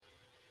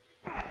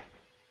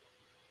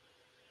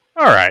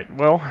All right.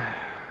 Well,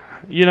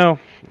 you know,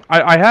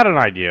 I had an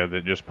idea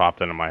that just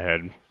popped into my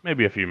head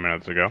maybe a few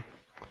minutes ago.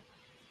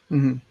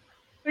 Hmm.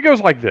 It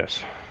goes like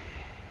this.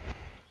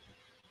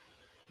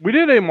 We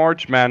did a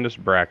March Madness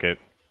bracket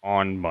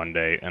on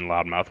Monday in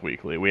Loudmouth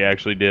Weekly. We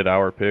actually did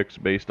our picks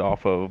based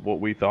off of what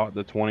we thought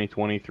the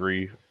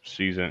 2023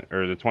 season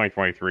or the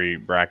 2023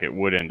 bracket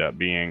would end up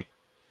being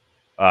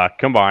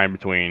combined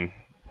between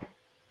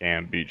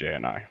Cam, BJ,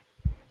 and I.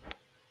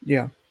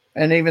 Yeah,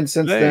 and even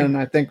since Today, then,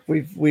 I think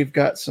we've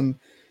got some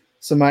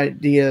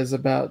ideas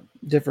about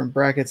different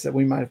brackets that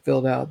we might have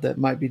filled out that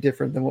might be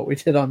different than what we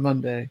did on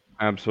Monday.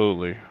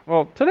 absolutely.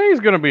 Well,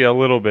 today's going to be a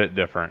little bit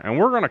different, and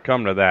we're going to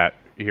come to that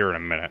here in a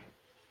minute.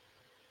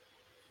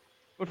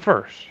 But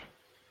first,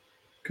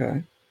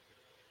 Okay.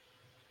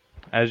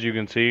 as you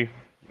can see,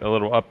 a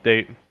little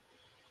update.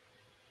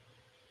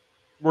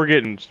 We're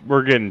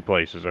getting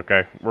places,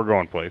 okay? We're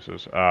going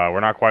places. We're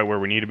not quite where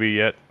we need to be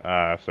yet.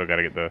 Still got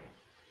to get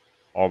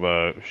all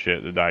the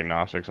shit, the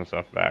diagnostics and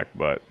stuff back,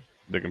 but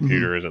the Hmm.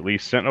 computer is at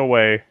least sent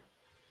away.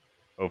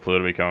 Hopefully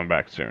it'll be coming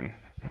back soon.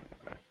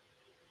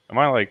 Am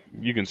I like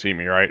you can see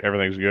me, right?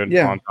 Everything's good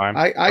Yeah, on time?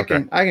 I Okay.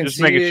 can I can Just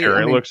see making you. sure.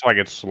 I It mean, looks like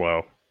it's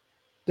slow.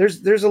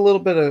 there's a little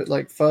bit of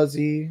like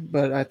fuzzy,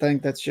 but I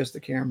think that's just the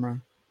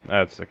camera.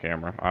 That's the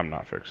camera. I'm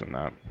not fixing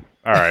that.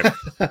 All right.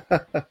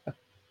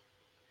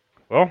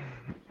 Well,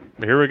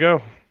 here we go.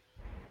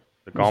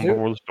 The Let's calm do it.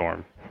 before the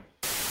storm.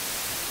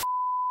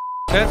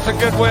 That's a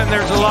good win.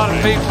 There's a lot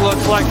of people.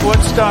 It's like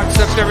Woodstock,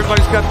 except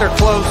everybody's got their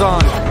clothes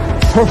on.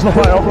 Personal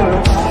foul,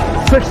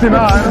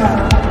 69,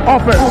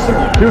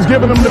 offense. He was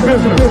giving them the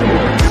business.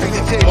 Let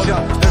me tell you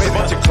something. Let me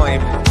bunch of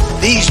claim.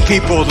 These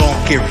people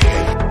don't give a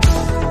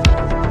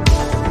shit.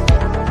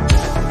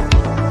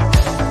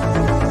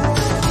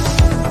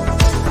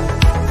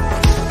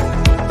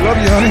 Love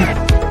you, honey.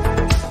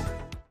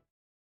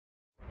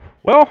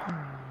 Well,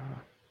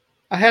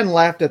 I hadn't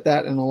laughed at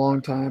that in a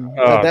long time.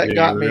 oh, That dude,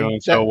 got you're me. doing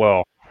so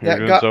well. You're That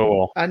doing got. so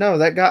well. I know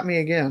that got me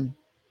again.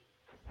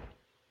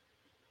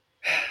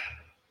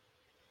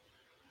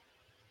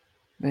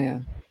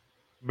 Man,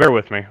 Bear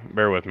with me.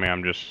 Bear with me.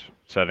 I'm just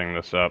setting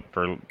this up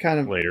for kind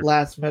of later.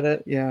 last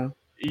minute. Yeah.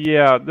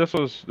 Yeah, this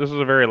was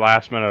a very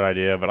last minute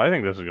idea, but I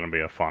think this is going to be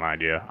a fun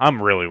idea.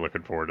 I'm really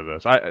looking forward to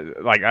this.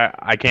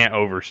 I can't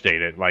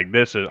overstate it.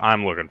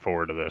 I'm looking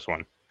forward to this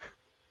one.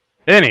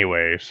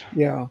 Anyways,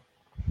 Yeah.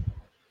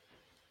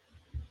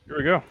 here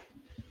we go.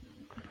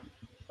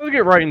 Let's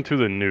get right into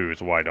the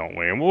news, why don't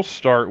we? And we'll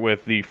start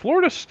with the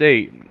Florida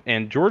State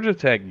and Georgia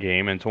Tech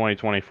game in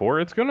 2024.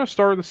 It's going to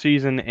start the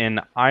season in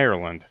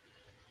Ireland,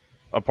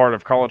 a part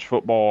of college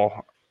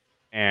football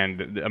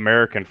and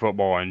American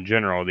football in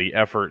general. The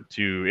effort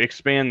to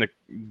expand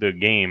the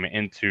game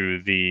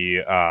into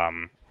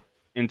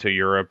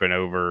Europe and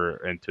over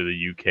into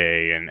the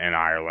UK and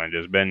Ireland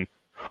has been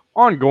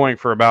ongoing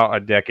for about a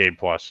decade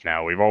plus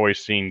now. We've always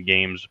seen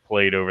games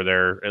played over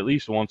there at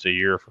least once a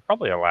year for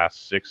probably the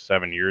last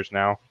 6-7 years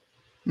now.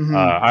 Hmm.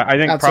 I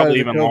think Outside of probably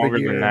the even COVID longer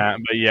than year. that.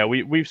 But yeah,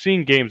 we've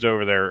seen games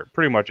over there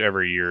pretty much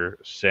every year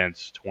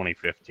since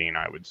 2015,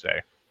 I would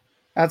say.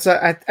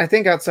 I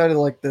think outside of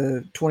like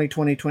the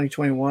 2020,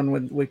 2021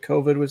 when with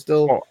COVID was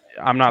still Well,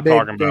 I'm not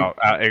talking big. about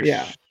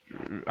Yeah.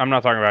 I'm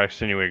not talking about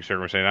extenuating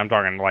circumstances. I'm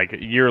talking like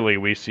yearly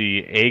we see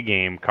a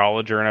game,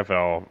 college or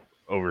NFL,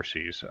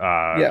 overseas,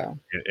 Yeah.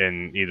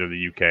 in either the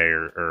UK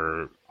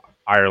or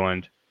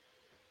Ireland.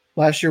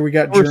 Last year we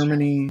got Of course,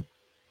 Germany.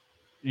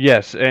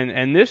 yes,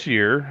 and this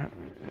year,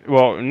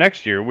 well,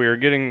 next year we are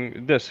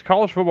getting this.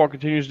 College football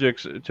continues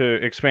to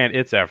expand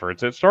its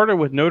efforts. It started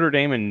with Notre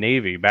Dame and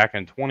Navy back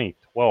in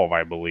 2012,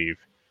 I believe.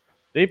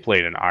 They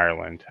played in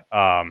Ireland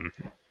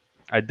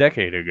a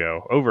decade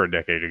ago, over a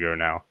decade ago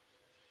now.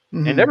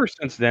 And Hmm. ever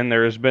since then,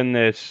 there has been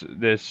this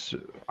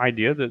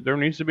idea that there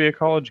needs to be a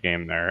college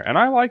game there, and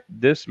I like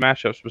this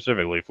matchup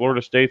specifically.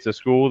 Florida State's a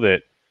school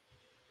that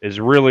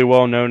is really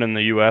well known in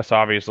the U.S.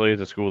 Obviously,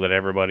 it's a school that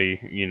everybody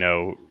you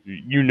know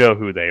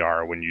who they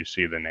are when you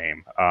see the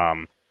name.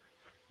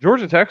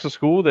 Georgia Tech's a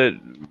school that,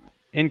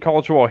 in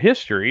college football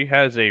history,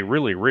 has a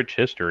really rich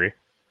history,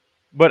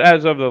 but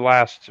as of the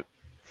last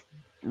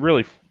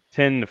really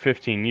 10 to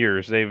 15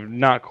 years, they've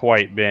not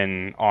quite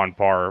been on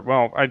par.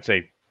 Well, I'd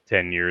say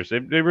 10 years.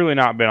 They've really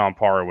not been on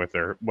par with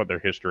what their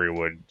history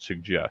would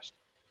suggest.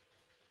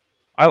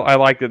 I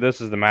like that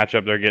this is the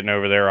matchup they're getting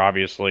over there.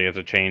 Obviously, it's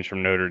a change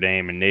from Notre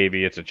Dame and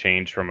Navy. It's a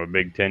change from a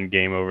Big Ten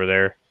game over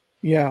there.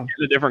 Yeah.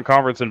 The different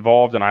conference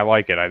involved, and I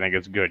like it. I think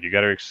it's good. You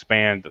got to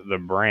expand the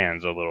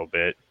brands a little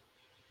bit,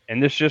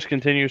 and this just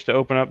continues to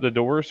open up the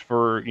doors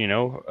for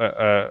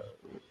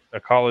a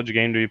college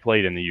game to be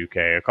played in the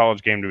UK, a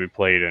college game to be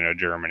played in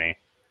Germany.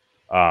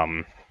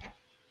 Um,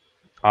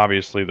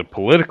 Obviously, the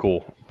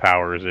political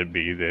powers that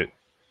be that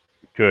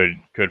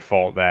could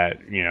fault that,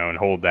 and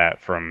hold that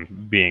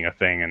from being a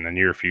thing in the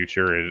near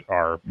future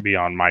are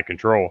beyond my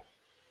control.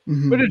 But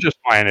Hmm. it's just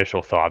my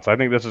initial thoughts. I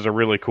think this is a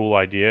really cool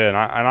idea, and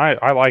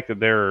I like that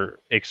they're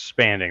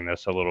expanding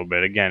this a little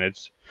bit. Again,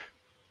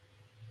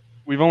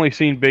 we've only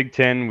seen Big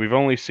Ten, we've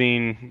only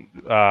seen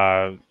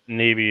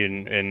Navy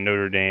and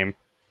Notre Dame.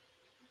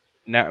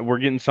 now we're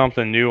getting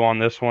something new on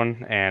this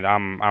one, and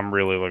I'm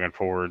really looking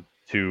forward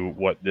to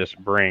what this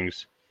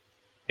brings.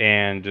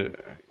 And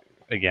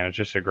again, it's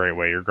just a great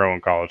way. You're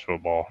growing college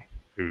football.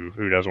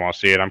 Who doesn't want to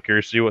see it? I'm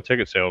curious to see what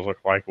ticket sales look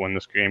like when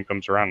this game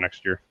comes around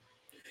next year.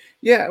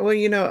 Yeah,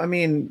 well, I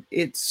mean,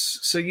 it's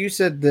so you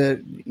said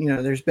that,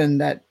 there's been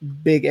that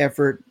big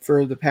effort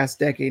for the past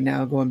decade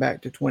now, going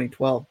back to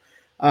 2012.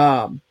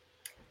 Um,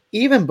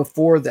 Even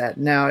before that,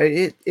 now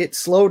it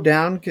slowed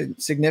down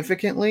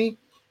significantly,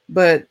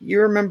 but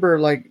you remember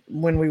like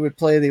when we would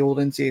play the old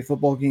NCAA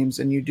football games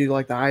and you do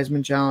like the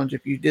Heisman Challenge,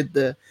 if you did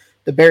the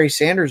Barry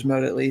Sanders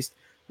mode at least,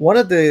 one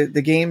of the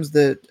games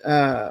that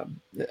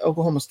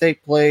Oklahoma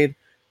State played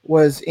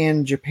was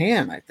in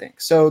Japan, I think.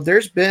 So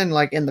there's been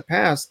like in the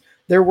past,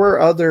 there were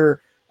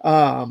other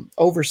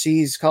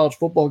overseas college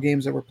football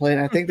games that were played.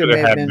 I think there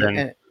may have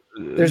been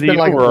there's been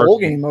like a bowl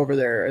game over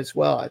there as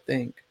well, I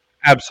think.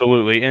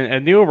 Absolutely,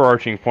 and the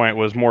overarching point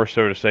was more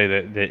so to say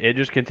that it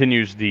just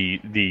continues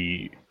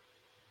the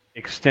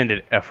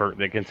extended effort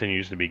that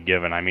continues to be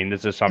given. I mean,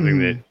 this is something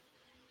that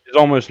is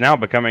almost now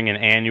becoming an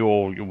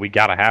annual, we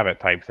got to have it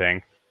type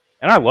thing,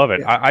 and I love it.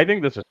 Yeah. I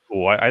think this is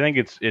cool. I think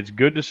it's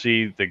good to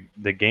see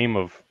the game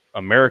of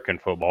American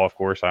football. Of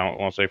course, I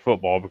don't want to say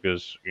football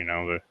because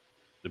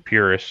the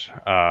purists.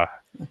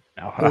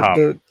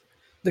 The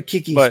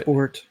kicky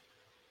sport.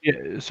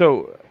 Yeah,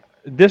 so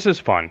this is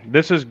fun.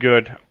 This is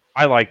good.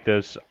 I like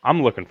this.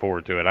 I'm looking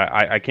forward to it.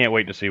 I can't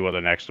wait to see what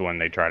the next one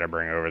they try to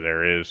bring over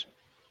there is,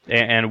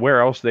 and where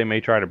else they may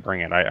try to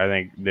bring it. I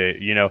think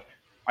that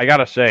I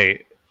gotta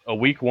say, a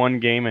week 1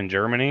 game in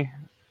Germany,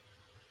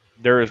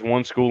 there is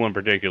one school in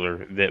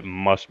particular that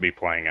must be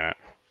playing in it.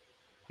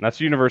 And that's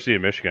the University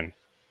of Michigan.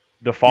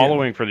 The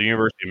following for the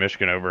University of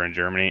Michigan over in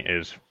Germany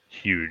is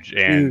huge,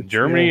 and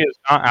Germany is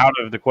not out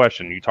of the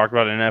question. You talked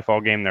about an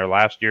NFL game there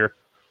last year.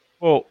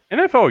 Well,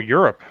 NFL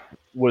Europe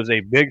was a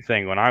big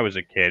thing when I was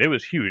a kid. It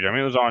was huge. I mean,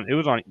 it was on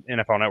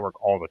NFL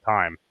Network all the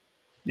time.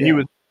 And you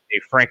would see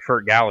a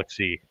Frankfurt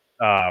Galaxy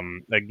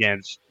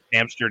against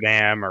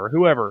Amsterdam or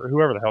whoever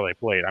the hell they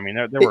played. I mean,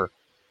 there were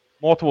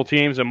multiple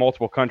teams in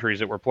multiple countries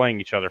that were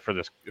playing each other for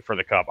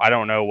the cup. I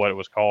don't know what it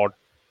was called.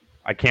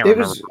 I can't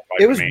remember.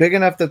 It was big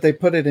enough that they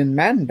put it in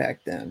Madden back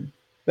then.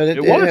 But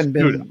it hadn't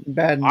been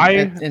bad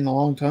in a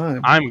long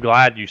time. I'm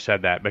glad you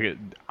said that because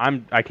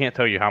I can't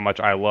tell you how much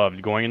I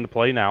loved going into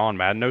play now on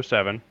Madden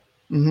 07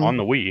 on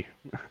the Wii.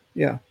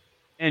 Yeah.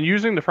 And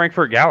using the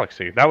Frankfurt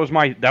Galaxy. That was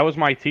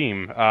my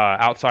team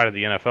outside of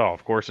the NFL.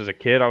 Of course, as a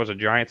kid, I was a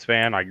Giants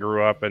fan. I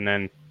grew up and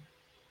then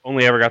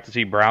only ever got to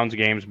see Browns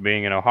games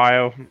being in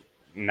Ohio.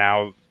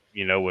 Now,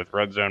 with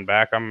Red Zone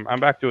back, I'm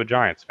back to a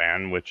Giants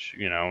fan, which,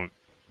 no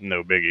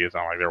biggie. It's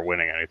not like they're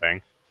winning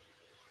anything.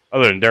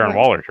 Other than Darren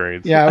Waller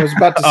trades. Yeah, I was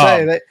about to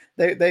say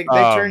they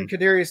turned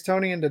Kadarius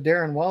Toney into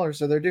Darren Waller,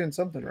 so they're doing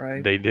something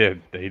right. They did.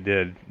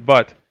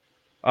 But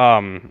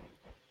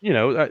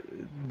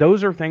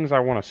those are things I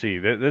want to see.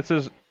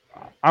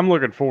 I'm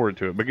looking forward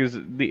to it because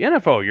the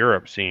NFL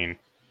Europe scene.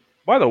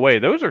 By the way,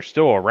 those are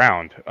still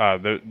around.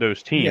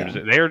 Those teams,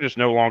 they are just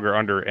no longer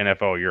under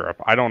NFL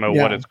Europe. I don't know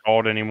what it's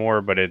called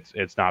anymore, but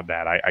it's not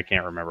that. I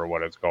can't remember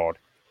what it's called.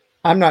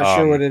 I'm not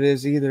sure what it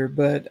is either,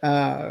 but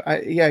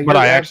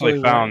I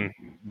actually found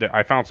that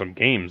I found some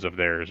games of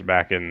theirs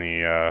back in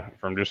the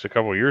from just a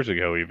couple of years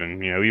ago,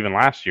 even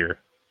last year.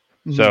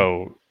 Mm-hmm.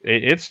 So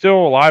it's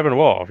still alive and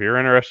well. If you're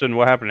interested in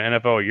what happened to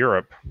NFL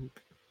Europe,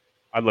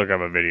 I'd look up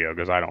a video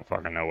because I don't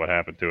fucking know what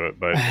happened to it.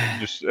 But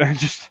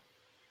just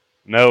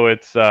no,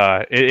 it's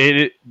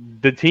the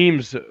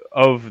teams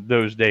of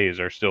those days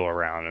are still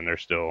around and they're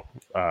still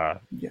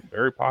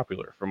very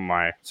popular from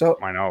my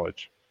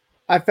knowledge.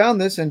 I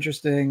found this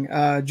interesting.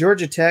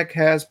 Georgia Tech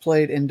has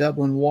played in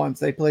Dublin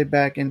once. They played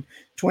back in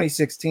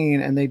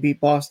 2016, and they beat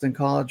Boston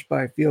College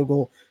by a field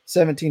goal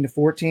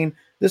 17-14.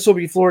 This will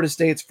be Florida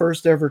State's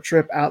first ever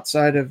trip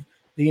outside of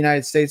the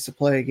United States to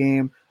play a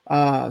game.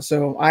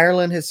 So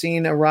Ireland has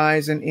seen a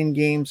rise in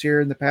games here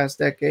in the past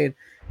decade,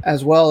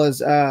 as well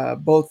as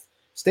both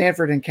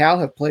Stanford and Cal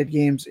have played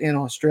games in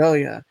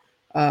Australia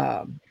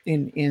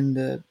in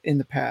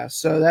the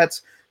past. So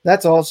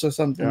that's also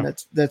something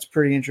that's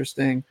pretty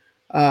interesting.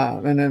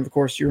 And then, of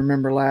course, you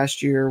remember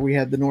last year we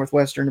had the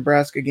Northwestern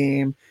Nebraska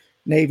game,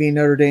 Navy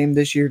Notre Dame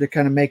this year to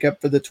kind of make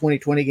up for the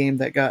 2020 game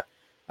that got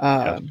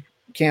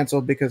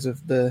canceled because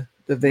of the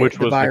which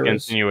was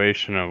virus. The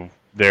continuation of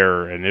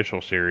their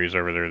initial series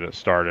over there that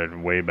started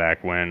way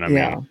back when. I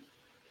mean,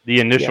 the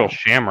initial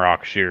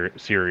Shamrock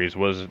series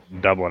was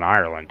Dublin,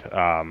 Ireland.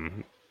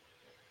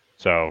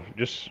 So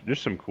just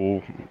some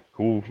cool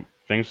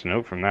things to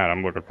note from that.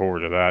 I'm looking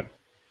forward to that.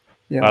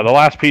 Yeah. The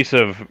last piece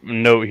of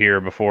note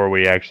here before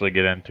we actually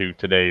get into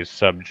today's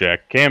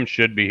subject. Cam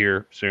should be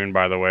here soon,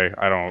 by the way.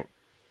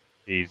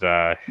 He's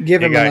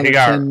give him another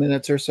 10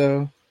 minutes or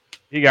so.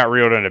 He got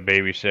reeled into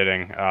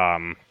babysitting.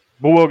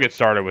 But we'll get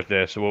started with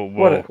this.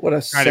 We'll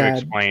kind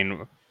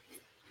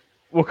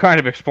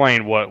of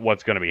explain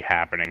what's going to be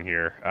happening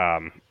here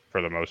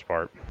for the most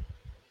part.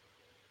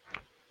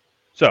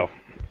 So,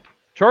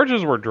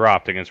 charges were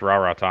dropped against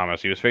Ra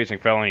Thomas. He was facing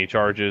felony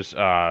charges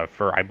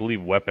for, I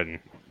believe, weapon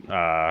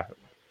for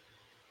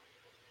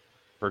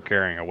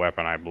carrying a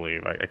weapon, I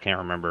believe. I can't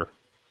remember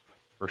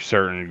for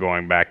certain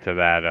going back to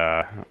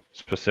that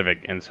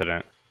specific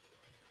incident.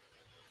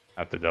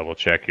 I have to double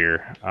check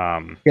here.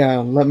 Yeah,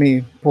 let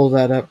me pull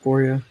that up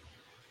for you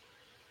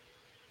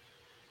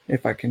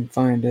if I can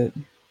find it.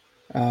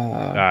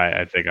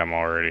 I think I'm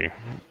already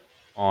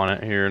on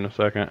it here in a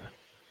second.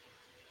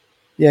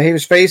 Yeah, he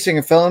was facing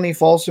a felony,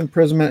 false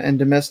imprisonment, and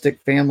domestic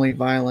family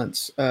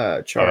violence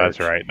charge. Oh, that's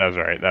right. That's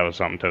right. That was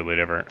something totally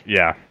different.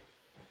 Yeah.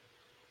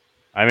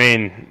 I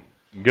mean,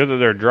 good that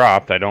they're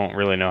dropped. I don't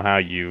really know how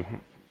you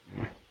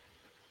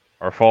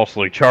are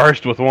falsely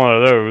charged with one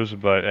of those,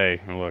 but hey,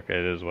 look,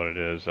 it is what it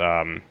is.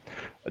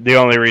 The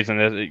only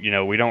reason is,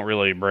 we don't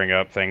really bring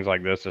up things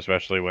like this,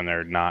 especially when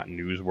they're not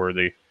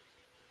newsworthy.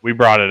 We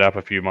brought it up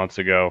a few months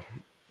ago.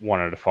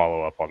 Wanted to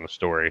follow up on the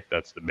story.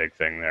 That's the big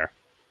thing there.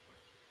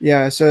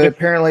 Yeah, so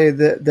apparently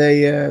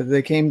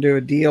they came to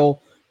a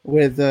deal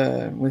with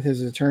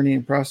his attorney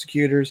and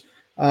prosecutors.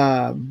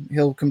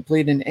 He'll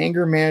complete an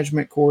anger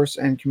management course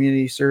and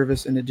community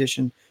service in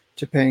addition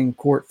to paying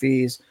court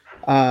fees.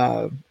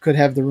 Could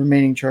have the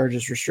remaining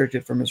charges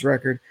restricted from his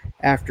record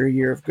after a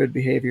year of good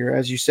behavior.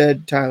 As you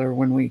said, Tyler,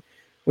 when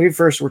we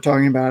first were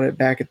talking about it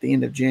back at the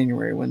end of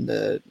January when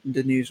the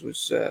news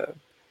was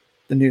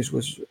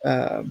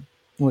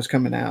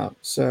coming out.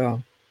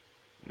 So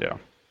yeah.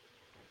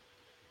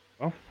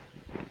 Well,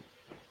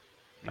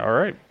 all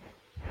right.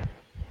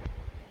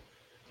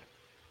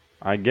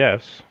 I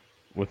guess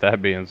with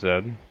that being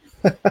said,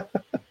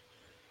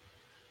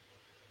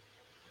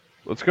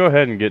 let's go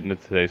ahead and get into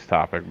today's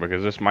topic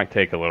because this might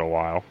take a little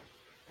while.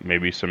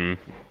 Maybe some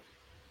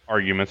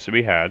arguments to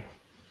be had.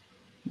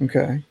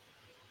 Okay.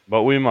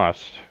 But we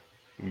must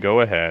go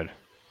ahead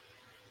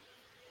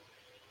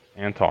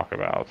and talk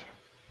about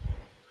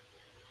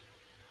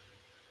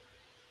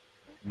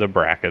the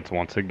brackets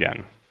once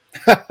again.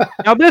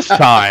 Now this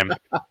time,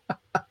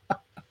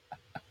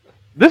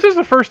 this is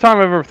the first time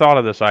I've ever thought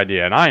of this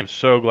idea, and I am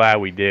so glad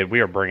we did.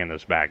 We are bringing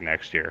this back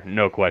next year.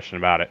 No question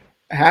about it.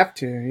 Have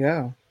to,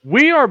 yeah.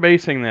 We are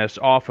basing this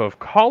off of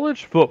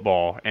college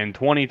football in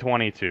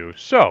 2022.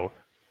 So,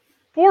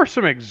 for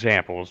some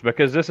examples,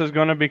 because this is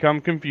going to become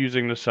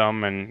confusing to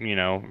some,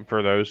 and,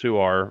 for those who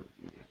are,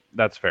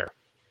 that's fair.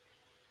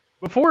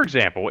 But for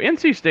example,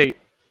 NC State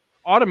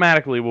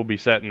automatically will be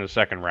set in the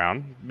second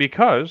round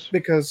because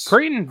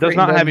Creighton does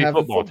not have a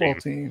football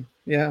team.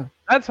 Yeah.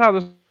 That's how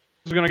this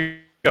is going to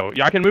go.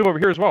 Yeah, I can move over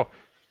here as well.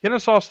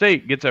 Kennesaw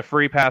State gets a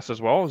free pass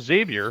as well.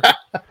 Xavier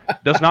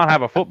does not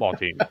have a football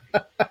team.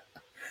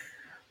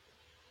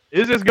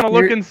 This is going to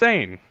look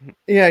insane.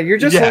 Yeah, you're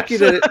just lucky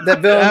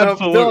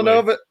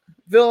that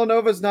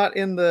Villanova's not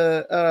in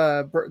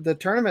the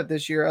tournament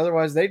this year.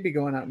 Otherwise, they'd be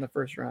going out in the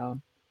first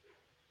round.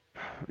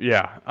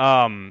 Yeah.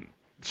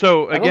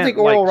 So again, I don't think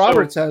Oral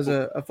Roberts has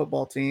a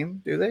football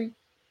team, do they?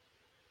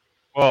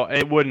 Well,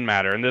 it wouldn't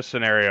matter in this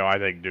scenario. I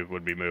think Duke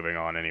would be moving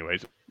on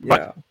anyways.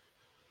 Yeah.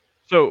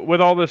 So with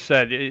all this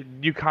said,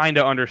 you kind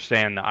of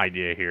understand the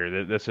idea here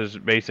that this is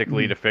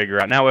basically to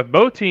figure out. Now, if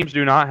both teams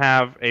do not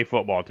have a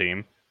football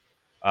team,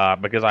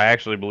 because I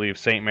actually believe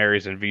St.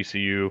 Mary's and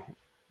VCU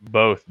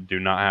both do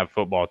not have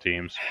football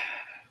teams.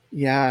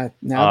 Yeah,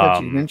 now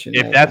that you mentioned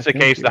it. If that's the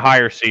case, the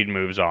higher seed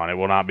moves on. It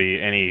will not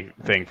be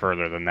anything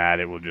further than that.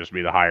 It will just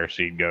be the higher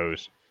seed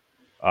goes.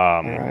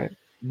 All right.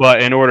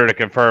 But in order to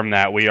confirm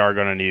that, we are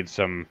going to need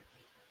some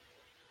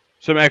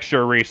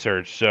extra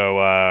research. So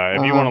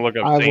if you want to look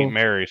up St.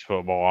 Mary's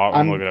football,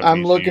 I'm looking up I'm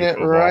VCU looking at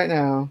football right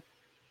now.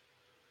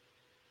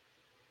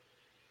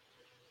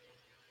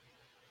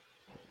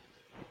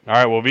 All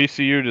right. Well,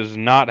 VCU does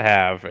not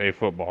have a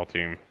football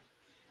team.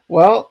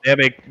 Well,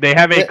 they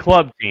have a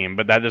club team,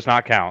 but that does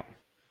not count.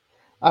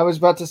 I was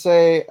about to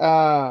say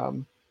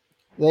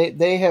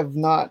they have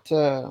not.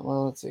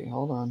 Well, let's see.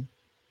 Hold on.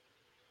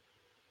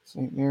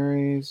 St.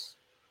 Mary's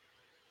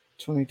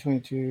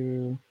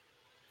 2022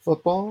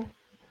 football.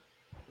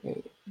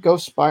 Go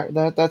Spire.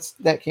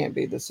 That can't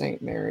be the St.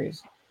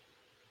 Mary's.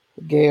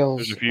 The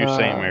Gales. There's a few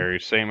St.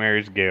 Mary's. St.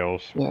 Mary's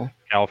Gales. Yeah.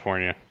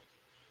 California.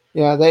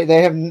 Yeah, they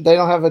don't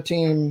have a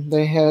team.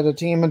 They had a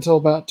team until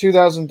about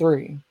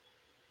 2003.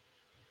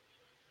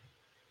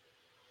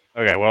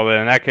 Okay, well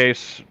then in that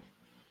case,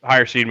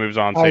 higher seed moves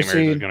on. St.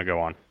 Mary's is going to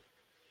go on.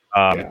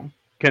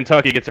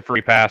 Kentucky gets a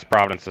free pass.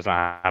 Providence does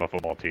not have a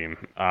football team.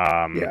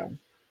 Yeah.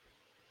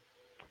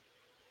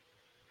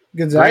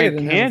 Gonzaga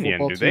Grand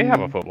Canyon, do they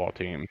have a football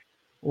team?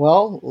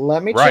 Well,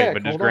 let me check. Right,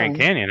 but does Grand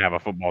Canyon have a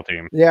football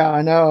team? Yeah,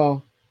 I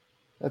know.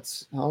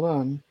 Hold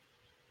on.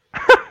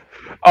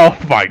 Oh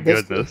my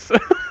goodness.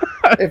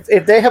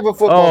 if they have a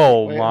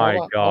football team. Oh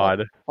my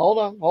God. Hold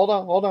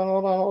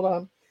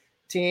on.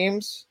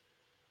 Teams.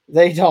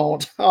 They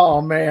don't.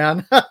 Oh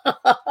man.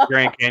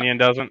 Grand Canyon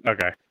doesn't?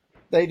 Okay.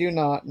 They do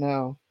not,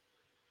 no.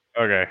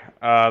 Okay.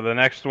 The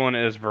next one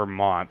is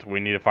Vermont. We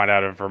need to find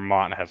out if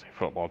Vermont has a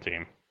football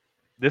team.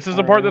 This is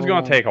the part that's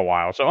going to take a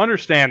while. So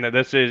understand that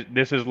this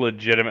is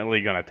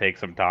legitimately going to take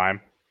some time.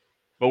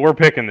 But we're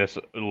picking this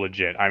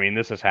legit. I mean,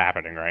 this is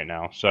happening right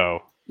now.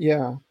 So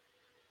yeah.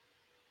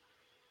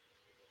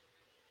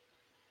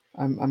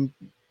 I'm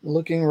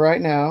looking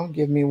right now.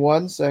 Give me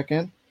 1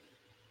 second.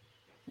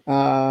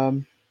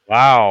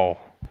 Wow.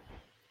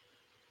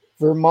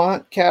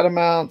 Vermont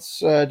Catamounts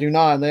do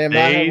not. They have not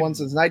had They one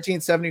since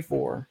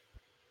 1974.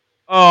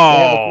 They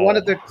have one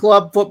at the oh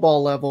club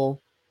football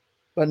level,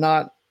 but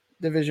not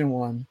Division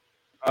One.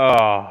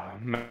 oh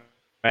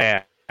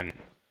man.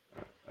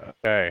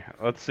 Okay,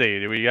 let's see.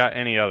 Do we got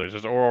any others?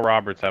 Does Oral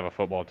Roberts have a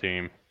football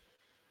team?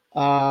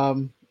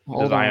 Does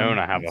Hold on.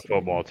 Iona have a Let's see.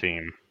 football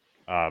team?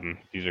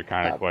 These are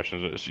kind of Uh,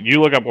 questions.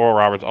 You look up Oral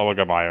Roberts, I'll look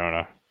up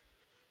Iona.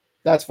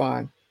 That's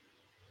fine.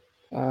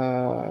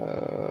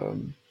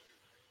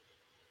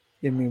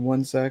 Give me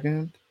 1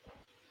 second.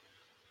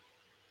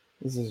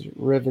 This is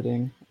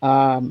riveting.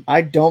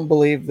 I don't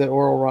believe that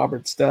Oral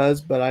Roberts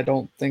does, but I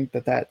don't think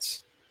that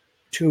that's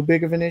too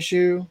big of an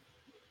issue.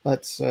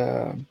 Let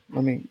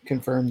me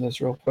confirm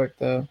this real quick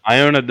though.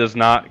 Iona does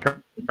not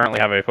currently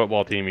have a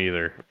football team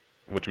either,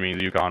 which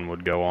means UConn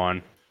would go on.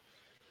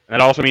 And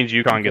that also means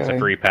UConn gets a Okay.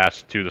 free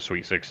pass to the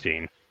Sweet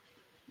 16.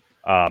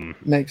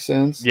 Makes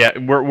sense. Yeah,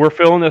 we're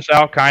filling this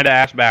out kind of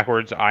ass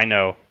backwards, I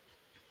know.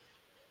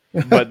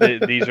 But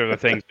these are the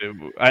things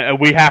that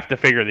we have to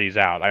figure these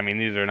out. I mean,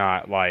 these are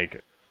not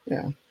like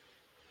Yeah.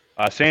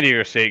 San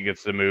Diego State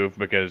gets the move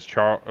because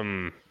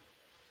no,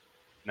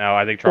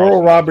 I think Oral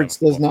Charleston Roberts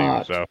does team,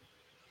 not. so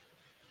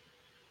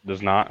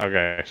does not.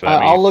 Okay, so that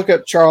means, I'll look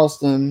up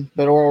Charleston,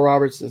 but Oral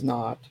Roberts does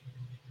not.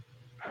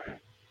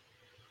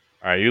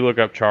 all right, you look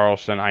up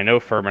Charleston. I know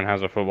Furman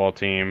has a football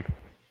team.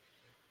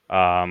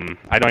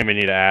 I don't even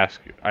need to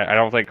ask. I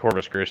don't think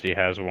Corpus Christi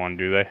has one,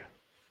 do they?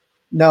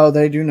 No,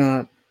 they do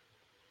not.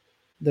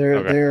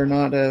 Okay. They're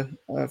not a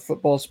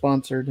football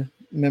sponsored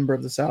member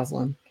of the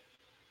Southland.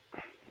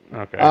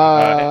 Okay.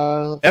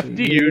 Let's see.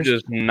 FDU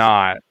does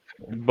not,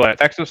 but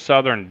Texas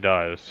Southern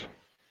does.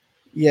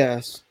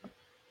 Yes.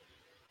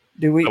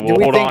 Do we So do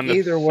we hold think on to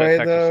either way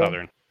Texas though?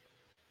 Southern.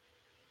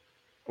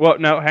 Well,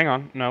 no, hang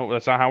on. No,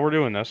 that's not how we're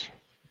doing this.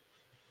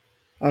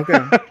 Okay.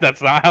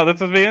 That's not how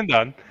this is being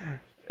done.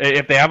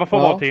 If they have a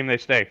football Well. team, they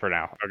stay for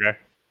now. Okay.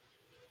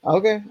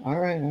 Okay. All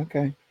right.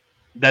 Okay.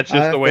 That's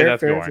just the way Fair,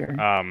 that's fair, going.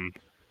 fair.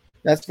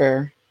 That's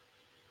fair.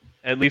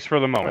 At least for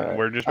the moment. Right.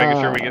 We're just making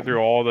sure we get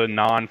through all the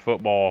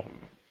non-football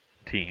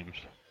teams.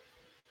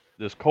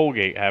 Does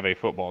Colgate have a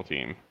football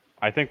team?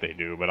 I think they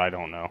do, but I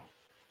don't know.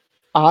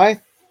 I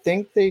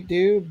think they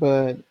do,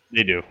 but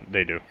They do.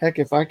 They do. heck,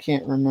 if I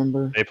can't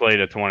remember. They played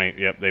a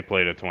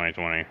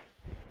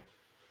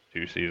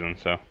 2022 season,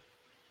 so.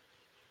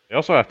 They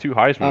also have 2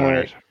 Heisman All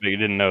winners, right. but you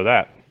didn't know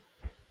that.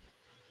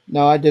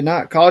 No, I did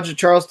not. College of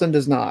Charleston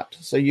does not.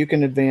 So you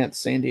can advance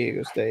San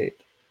Diego State.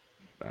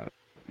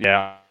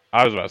 Yeah,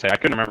 I was about to say, I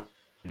couldn't remember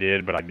if they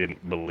did, but I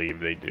didn't believe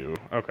they do.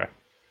 Okay.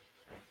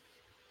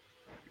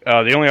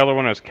 The only other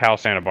one is Cal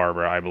Santa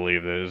Barbara, I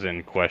believe, that is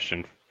in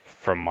question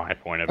from my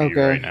point of view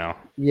Okay. right now.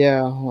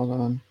 Yeah, hold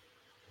on.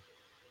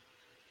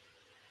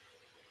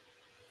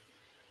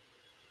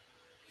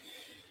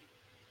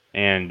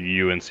 And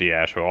UNC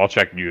Asheville. I'll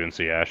check UNC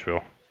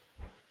Asheville.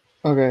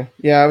 Okay.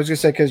 Yeah, I was gonna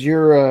say because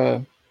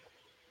you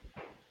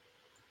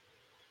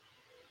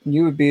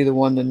would be the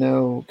one to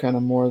know kind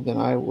of more than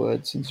I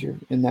would since you're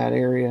in that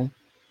area.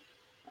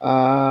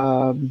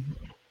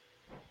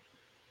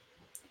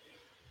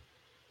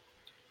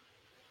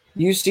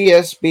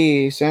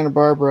 UCSB Santa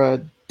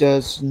Barbara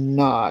does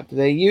not.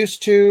 They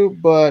used to,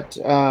 but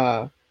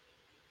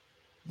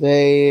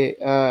they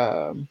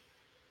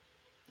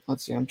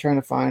let's see. I'm trying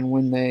to find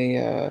when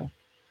they.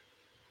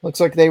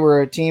 Looks like they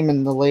were a team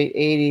in the late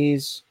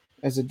 '80s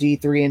as a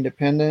D3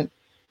 independent.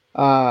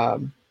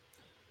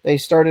 They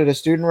started a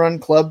student-run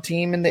club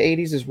team in the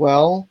 '80s as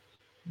well,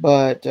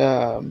 but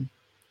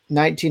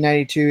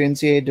 1992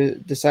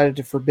 NCAA decided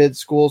to forbid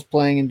schools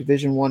playing in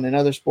Division I and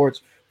other sports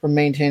from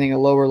maintaining a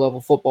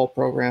lower-level football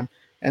program,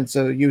 and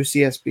so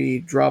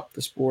UCSB dropped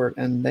the sport,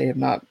 and they have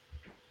not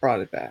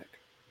brought it back.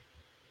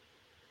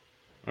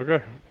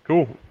 Okay,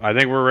 cool. I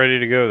think we're ready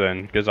to go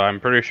then, because I'm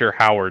pretty sure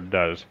Howard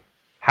does.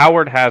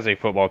 Howard has a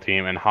football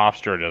team, and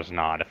Hofstra does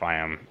not, if I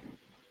am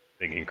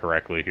thinking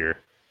correctly here.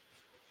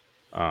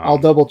 I'll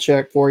double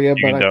check for you,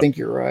 but I can think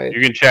you're right.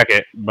 You can check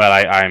it, but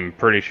I'm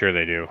pretty sure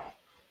they do.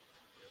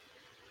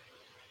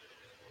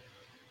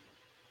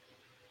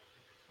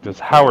 It's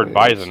Howard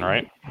Bison,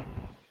 right?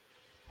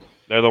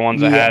 They're the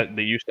ones that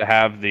used to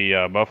have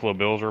the Buffalo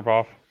Bills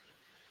ripoff.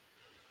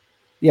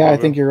 Yeah, I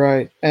think you're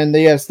right, and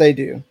yes, they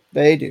do.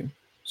 They do.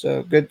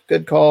 So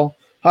good call.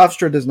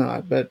 Hofstra does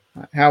not, but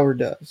Howard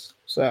does.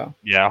 So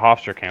yeah,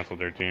 Hofstra canceled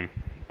their team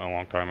a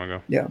long time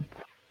ago. Yeah.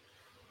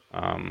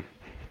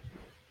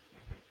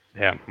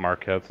 Yeah,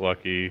 Marquette's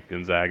lucky.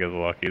 Gonzaga's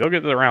lucky. They'll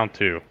get to the round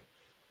 2.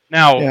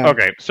 Now,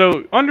 okay,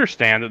 so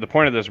understand that the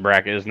point of this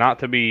bracket is not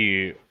to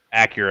be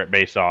accurate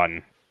based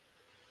on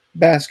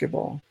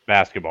basketball.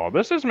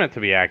 This is meant to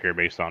be accurate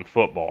based on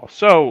football.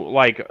 So,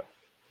 like,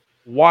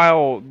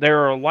 while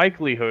there are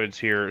likelihoods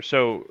here,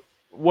 so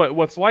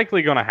what's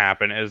likely going to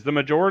happen is the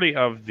majority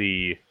of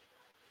the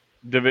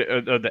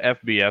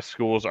FBS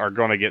schools are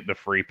going to get the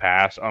free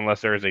pass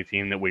unless there is a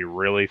team that we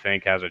really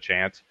think has a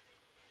chance.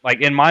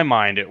 like in my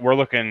mind, we're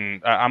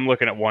looking. I'm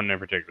looking at one in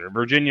particular,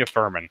 Virginia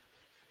Furman.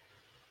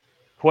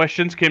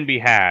 Questions can be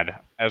had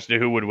as to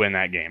who would win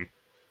that game.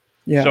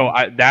 Yeah. So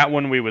that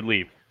one we would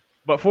leave.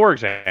 But for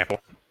example,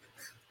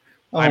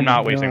 I'm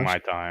not wasting my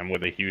time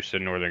with a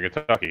Houston, Northern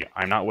Kentucky.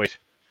 I'm not wasting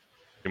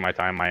my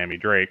time Miami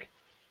Drake.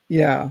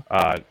 Yeah.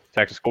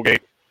 Texas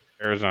Colgate,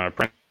 Arizona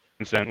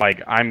Princeton.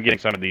 Like, I'm getting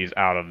some of these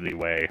out of the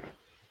way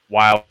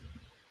while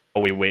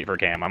we wait for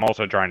Cam. I'm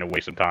also trying to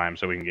waste some time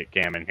so we can get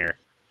Cam in here.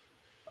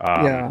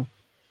 Yeah.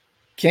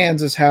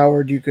 Kansas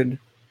Howard, you could.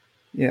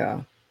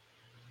 Yeah.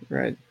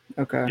 Right.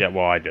 Okay. Yeah,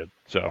 well, I did.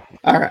 So.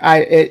 All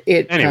right.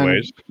 It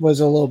anyways, kind of was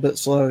a little bit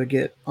slow to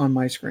get on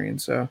my screen.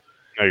 So.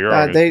 No, you're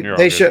all good.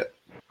 They should.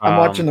 I'm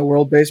watching the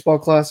World Baseball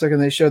Classic,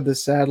 and they showed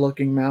this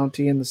sad-looking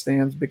Mountie in the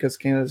stands because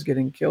Canada's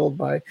getting killed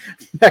by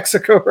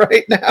Mexico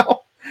right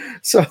now.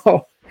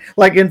 So,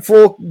 like in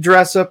full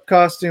dress-up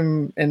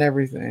costume and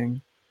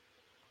everything.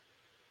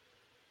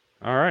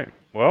 All right.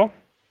 Well,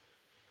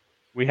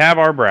 we have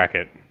our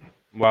bracket.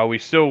 While we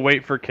still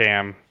wait for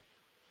Cam,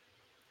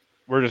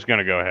 we're just going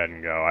to go ahead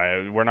and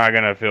go. We're not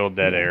going to fill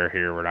dead air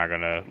here. We're not going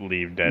to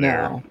leave dead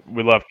air.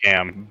 We love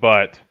Cam,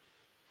 but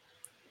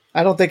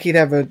I don't think he'd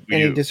have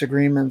any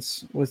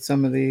disagreements with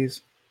some of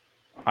these.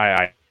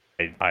 I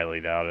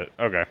highly doubt it.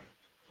 Okay.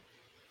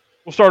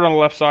 We'll start on the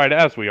left side,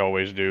 as we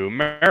always do.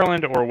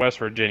 Maryland or West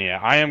Virginia?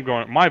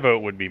 My vote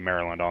would be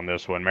Maryland on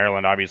this one.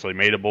 Maryland obviously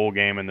made a bowl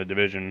game in the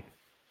Division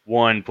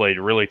I, played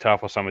really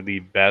tough with some of the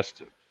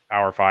best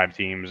Power 5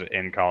 teams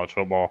in college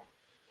football,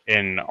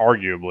 in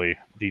arguably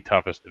the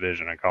toughest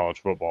division in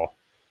college football.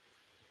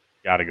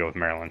 Got to go with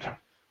Maryland.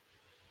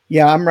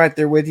 Yeah, I'm right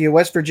there with you.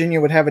 West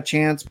Virginia would have a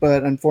chance,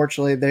 but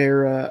unfortunately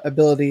their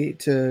ability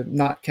to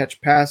not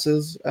catch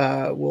passes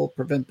will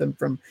prevent them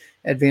from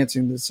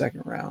advancing to the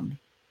second round.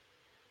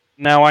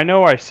 Now, I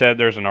know I said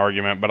there's an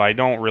argument, but I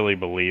don't really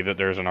believe that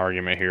there's an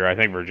argument here. I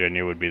think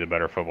Virginia would be the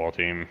better football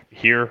team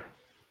here.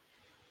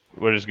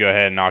 We'll just go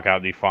ahead and knock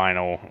out the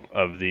final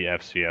of the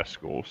FCS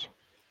schools.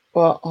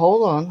 Well,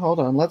 hold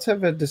on. Let's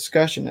have a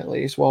discussion at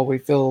least while we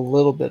fill a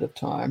little bit of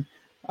time.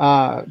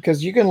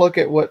 Because you can look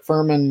at what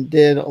Furman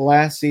did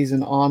last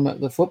season on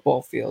the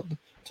football field,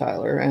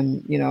 Tyler.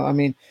 And,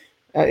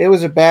 it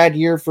was a bad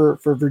year for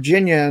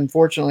Virginia,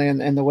 unfortunately,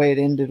 and the way it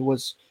ended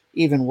was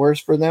even worse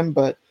for them.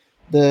 But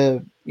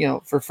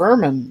for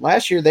Furman,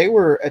 last year they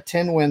were a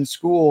 10-win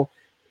school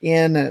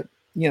in the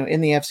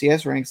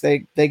FCS ranks.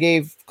 They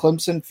gave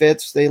Clemson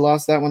fits. They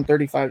lost that one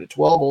 35-12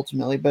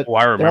 ultimately. But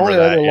I remember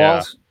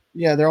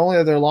their only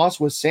other loss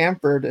was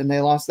Samford, and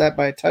they lost that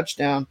by a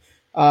touchdown.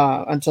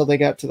 Until they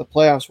got to the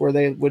playoffs, where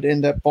they would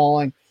end up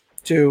falling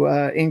to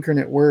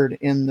Incarnate Word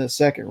in the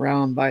second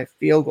round by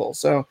field goal.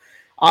 So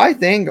I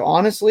think,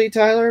 honestly,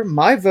 Tyler,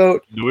 my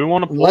vote. Do we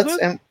want to pull this?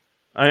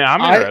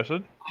 I'm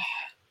interested.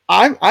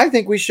 I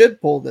think we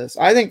should pull this.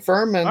 I think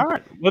Furman. All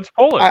right, let's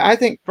pull it. I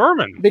think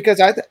Furman,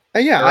 because I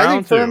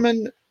think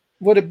Furman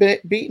would have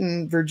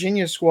beaten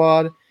Virginia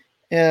squad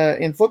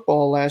in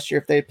football last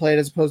year if they played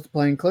as opposed to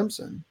playing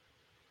Clemson.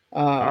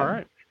 All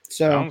right,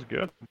 sounds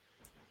good.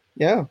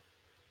 Yeah.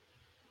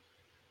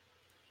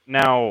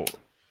 Now,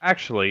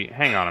 actually,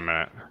 hang on a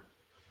minute.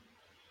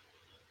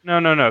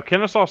 No.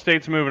 Kennesaw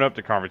State's moving up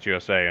to Conference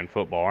USA in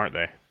football, aren't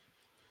they?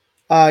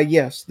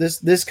 Yes.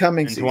 This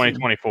coming season.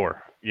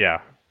 2024.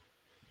 Yeah.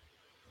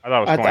 I thought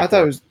it was 24. I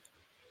thought it was.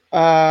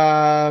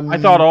 I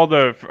thought all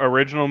the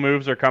original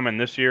moves are coming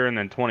this year, and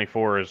then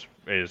 24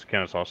 is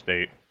Kennesaw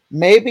State.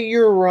 Maybe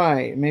you're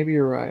right.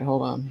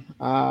 Hold on.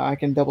 I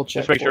can double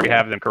check. Just make sure we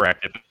have them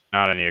correct. If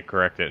not, I need to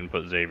correct it and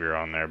put Xavier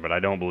on there. But I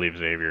don't believe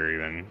Xavier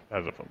even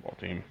has a football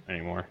team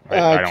anymore.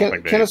 I don't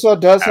think Kennesaw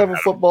does have a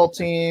football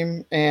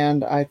team,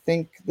 and I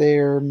think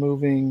they're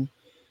moving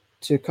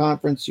to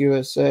Conference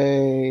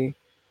USA.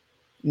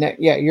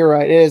 Yeah, you're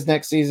right. It is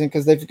next season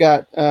because they've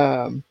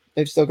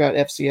still got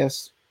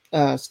FCS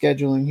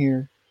scheduling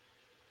here.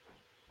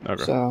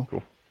 Okay, so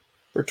cool.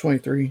 For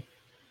 23.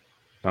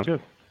 Sounds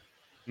good.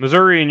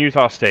 Missouri and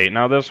Utah State.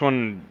 Now, this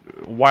one,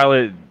 while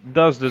it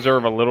does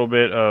deserve a little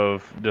bit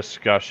of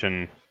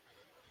discussion,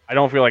 I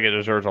don't feel like it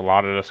deserves a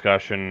lot of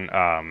discussion.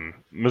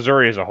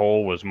 Missouri as a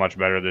whole was much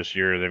better this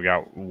year. They've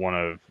got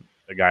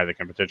a guy that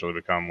can potentially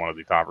become one of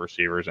the top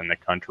receivers in the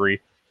country.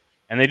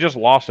 And they just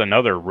lost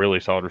another really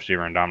solid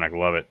receiver in Dominic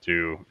Lovett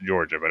to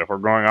Georgia. But if we're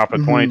going off of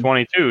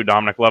 2022,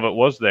 Dominic Lovett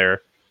was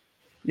there.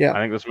 Yeah, I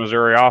think this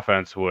Missouri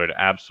offense would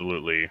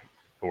absolutely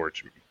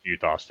torch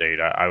Utah State.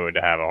 I would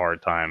have a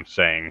hard time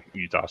saying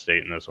Utah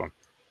State in this one.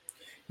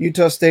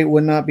 Utah State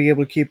would not be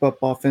able to keep up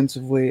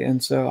offensively,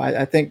 and so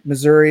I think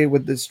Missouri,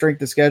 with the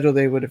strength of schedule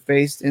they would have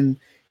faced in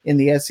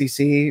the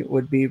SEC,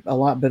 would be a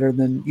lot better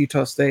than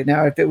Utah State.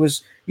 Now, if it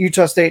was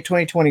Utah State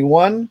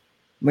 2021,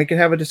 we could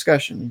have a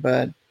discussion,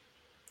 but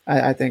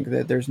I think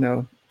that there's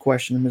no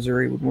question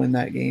Missouri would win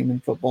that game in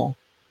football.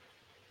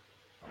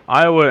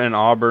 Iowa and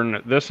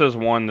Auburn, this is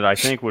one that I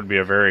think would be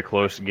a very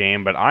close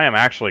game, but I am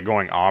actually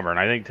going Auburn.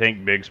 I think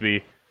Tank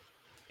Bigsby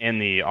in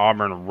the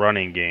Auburn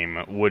running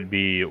game would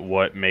be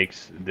what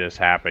makes this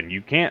happen.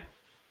 You can't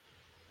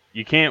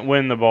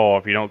win the ball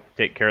if you don't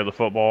take care of the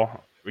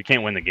football, we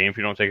can't win the game if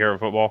you don't take care of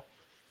football.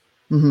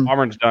 Mm-hmm.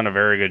 Auburn's done a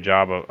very good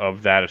job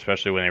of that,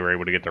 especially when they were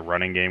able to get the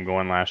running game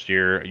going last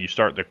year. You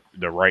start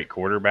the right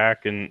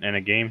quarterback in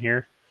a game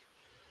here,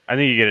 I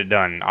think you get it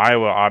done.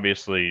 Iowa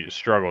obviously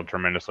struggled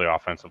tremendously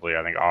offensively.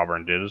 I think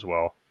Auburn did as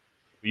well.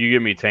 You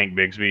give me Tank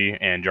Bigsby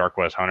and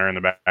Jarquez Hunter in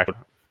the back,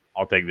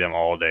 I'll take them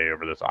all day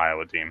over this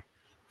Iowa team.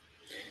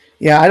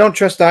 Yeah, I don't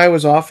trust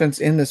Iowa's offense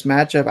in this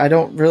matchup. I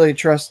don't really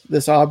trust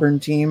this Auburn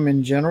team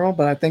in general,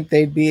 but I think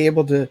they'd be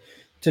able to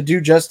do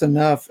just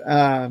enough.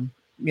 I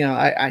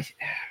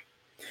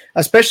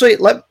especially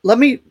let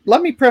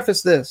me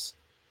preface this.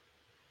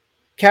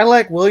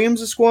 Cadillac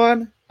Williams'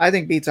 squad, I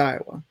think beats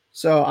Iowa.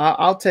 So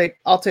I'll take.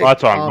 Well,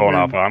 that's what I'm going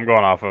Auburn. off of. I'm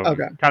going off of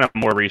Okay. kind of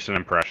more recent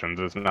impressions.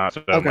 It's not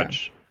so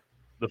much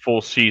the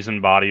full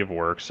season body of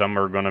work. Some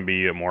are going to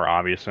be more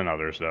obvious than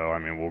others, though. I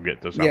mean, we'll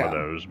get to some of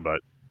those, but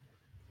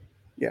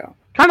yeah,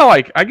 kind of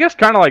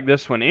like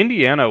this one.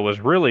 Indiana was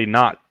really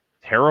not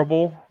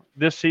terrible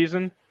this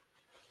season,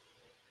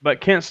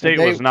 but Kent State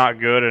was not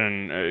good,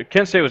 and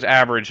Kent State was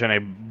average in a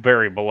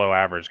very below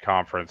average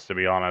conference, to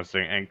be honest.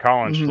 And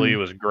Colin Schlee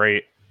was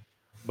great,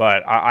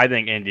 but I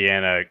think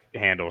Indiana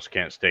handles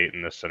Kent State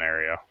in this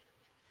scenario.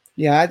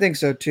 Yeah, I think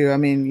so too. I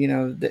mean,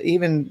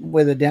 even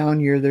with a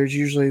down year, there's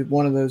usually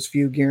one of those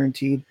few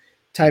guaranteed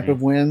type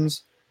of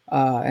wins.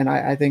 And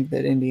I think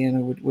that Indiana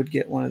would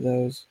get one of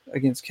those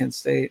against Kent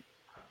State.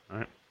 All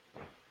right.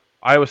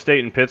 Iowa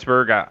State and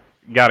Pittsburgh,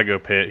 got to go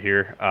Pitt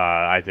here.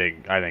 I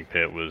think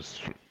Pitt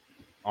was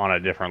on a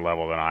different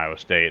level than Iowa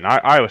State, and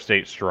Iowa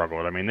State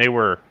struggled. I mean, they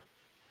were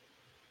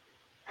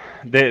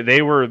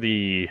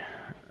the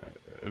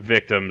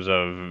victims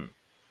of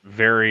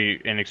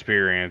very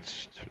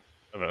inexperienced.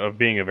 Of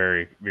being a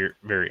very,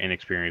 very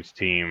inexperienced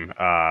team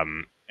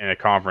in a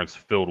conference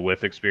filled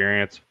with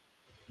experience.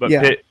 But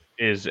Pitt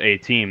is a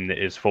team that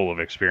is full of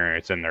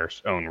experience in their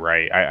own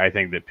right. I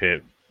think that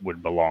Pitt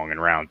would belong in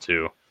round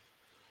 2.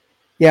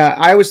 Yeah,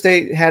 Iowa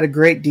State had a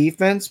great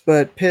defense,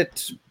 but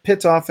Pitt's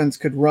offense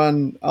could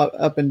run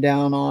up and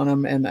down on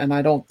them, and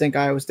I don't think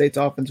Iowa State's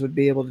offense would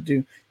be able to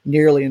do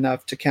nearly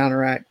enough to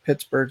counteract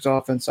Pittsburgh's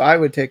offense. So I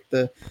would take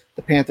the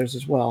Panthers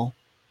as well.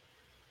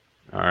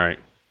 All right.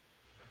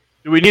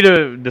 Do we need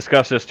to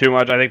discuss this too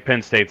much? I think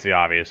Penn State's the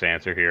obvious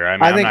answer here.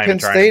 I think Penn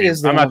State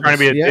is the I'm not trying to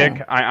be a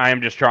dick. I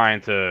am just trying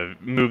to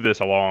move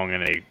this along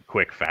in a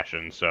quick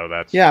fashion. So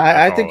that's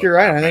I think you're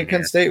right. I think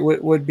Penn State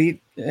would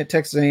beat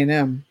Texas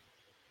A&M.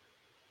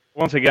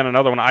 Once again,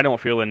 another one I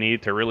don't feel the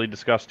need to really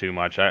discuss too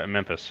much.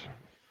 Memphis.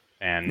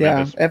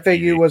 Memphis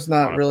FAU was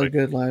not really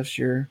good last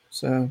year.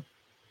 So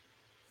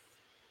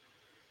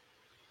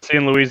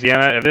in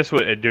Louisiana,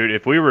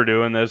 if we were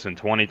doing this in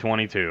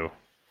 2022.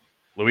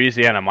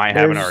 Louisiana might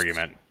have an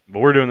argument, but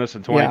we're doing this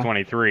in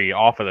 2023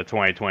 off of the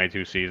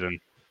 2022 season.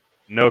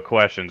 No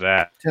questions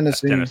asked.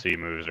 Tennessee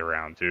moves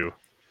around too.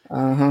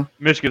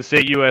 Michigan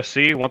State,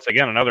 USC. Once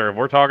again, another. If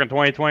we're talking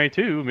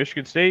 2022,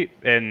 Michigan State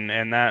and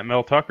that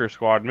Mel Tucker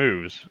squad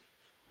moves.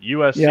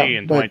 USC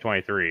in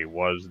 2023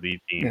 was the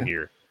team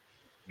here.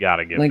 Got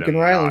to give Lincoln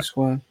them Riley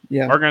squad.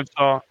 Yeah.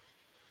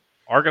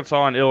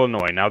 Arkansas and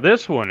Illinois. Now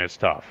this one is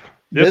tough.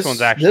 This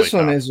one's actually This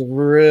one tough. is a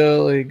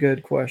really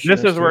good question.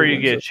 This is where you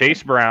get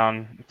Chase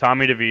Brown,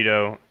 Tommy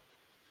DeVito,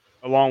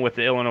 along with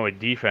the Illinois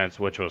defense,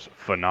 which was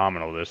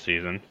phenomenal this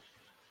season,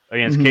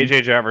 against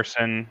KJ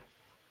Jefferson,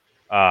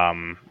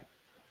 and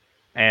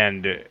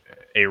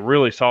a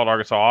really solid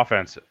Arkansas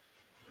offense.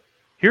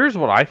 Here's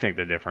what I think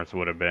the difference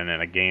would have been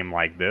in a game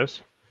like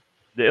this.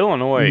 The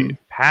Illinois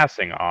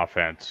passing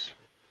offense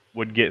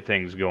would get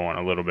things going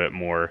a little bit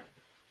more.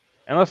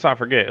 And let's not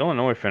forget,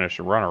 Illinois finished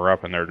a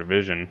runner-up in their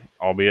division,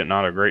 albeit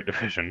not a great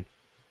division.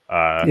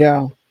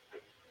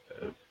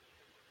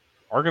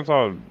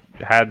 Arkansas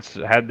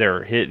had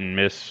their hit and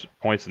miss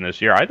points in this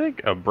year. I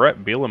think a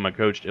Brett Bielema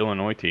coached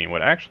Illinois team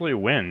would actually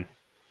win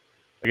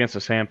against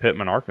the Sam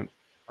Pittman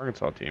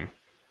Arkansas team.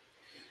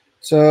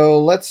 So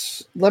let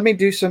me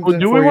do something.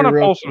 Do we want to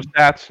pull some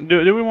stats?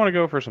 Do we want to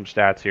go for some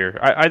stats here?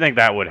 I think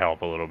that would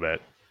help a little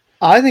bit.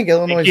 I think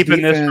Illinois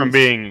keeping this from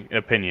being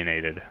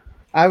opinionated.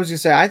 I was going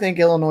to say, I think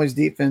Illinois'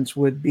 defense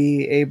would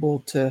be able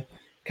to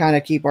kind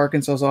of keep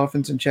Arkansas's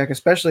offense in check,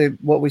 especially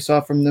what we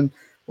saw from them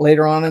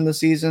later on in the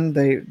season.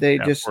 They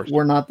just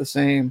were not the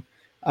same.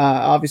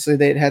 Obviously,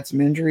 they had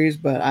some injuries,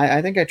 but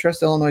I think I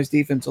trust Illinois'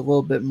 defense a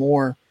little bit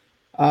more.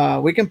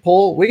 We can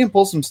pull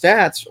some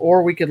stats,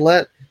 or we could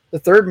let the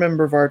third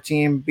member of our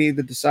team be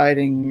the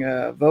deciding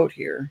vote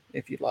here,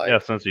 if you'd like. Yeah,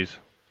 since he's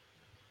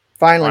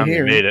finally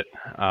here. Made it.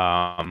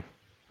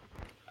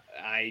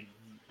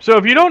 So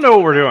if you don't know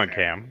what we're doing,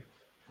 Cam.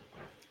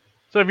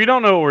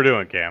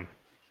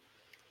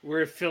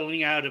 We're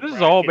filling out a This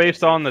is all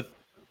based on the...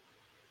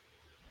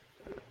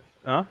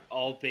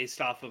 All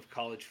based off of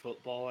college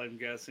football, I'm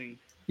guessing.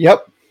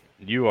 Yep.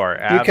 You are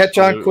absolutely catch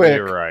on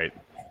quick. Right.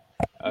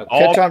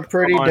 Catch on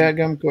pretty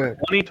daggum quick.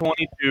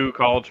 2022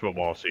 college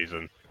football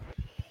season.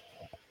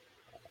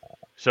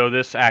 So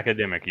this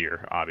academic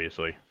year,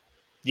 obviously.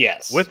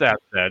 Yes. With that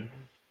said,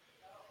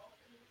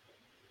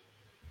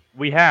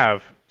 we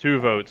have 2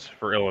 votes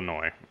for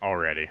Illinois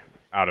already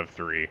out of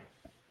 3.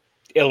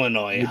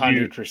 Illinois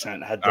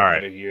 100% had the All right.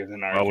 better year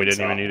than Arkansas. Well, we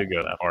didn't even need to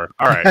go that far.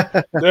 All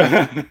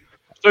right.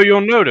 So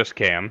you'll notice,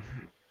 Cam,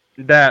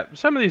 that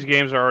some of these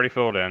games are already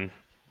filled in.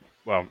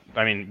 Well,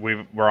 I mean,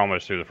 we're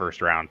almost through the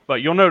first round.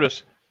 But you'll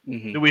notice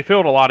that we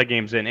filled a lot of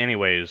games in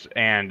anyways.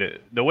 And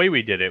the way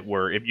we did it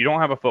were if you don't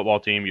have a football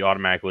team, you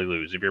automatically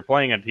lose. If you're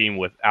playing a team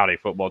without a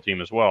football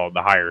team as well,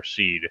 the higher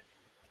seed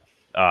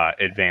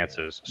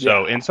advances.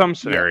 So in some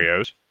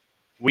scenarios,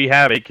 we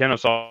have a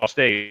Kennesaw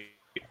State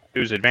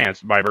who's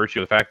advanced by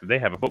virtue of the fact that they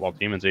have a football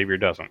team and Xavier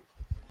doesn't.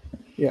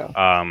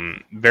 Yeah.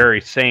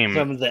 Very same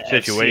Some of the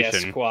situation.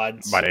 FCS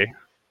squads. Buddy.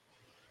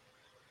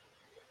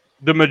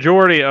 The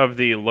majority of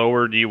the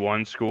lower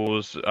D1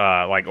 schools,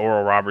 like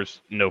Oral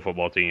Roberts, no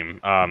football team.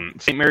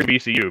 St. Mary,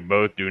 BCU,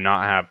 both do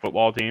not have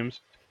football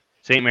teams.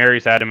 St.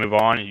 Mary's had to move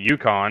on.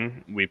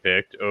 UConn, we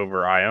picked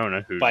over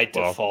Iona, who By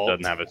default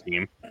doesn't have a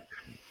team.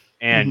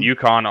 And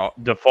UConn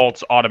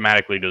defaults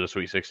automatically to the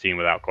Sweet 16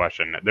 without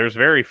question. There's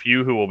very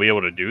few who will be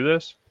able to do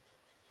this.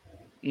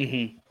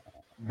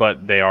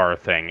 But they are a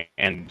thing.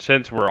 And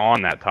since we're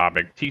on that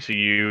topic,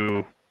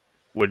 TCU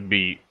would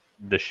beat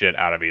the shit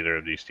out of either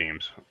of these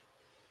teams.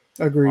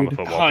 Agreed. On the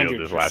football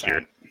field this last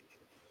year.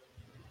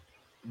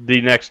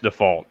 The next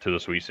default to the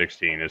Sweet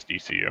 16 is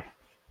TCU.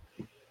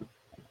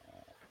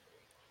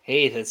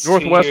 Hey, that's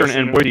Northwestern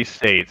and Boise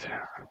State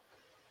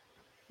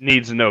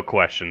needs no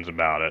questions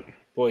about it.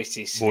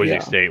 Boise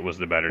State was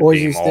the better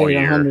Boise team State, all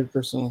year.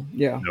 100%.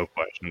 Yeah. No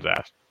questions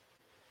asked.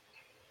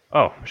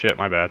 Oh, shit,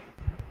 my bad.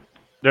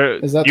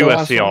 Is that the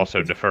last USC one?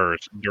 also defers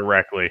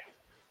directly.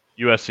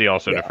 USC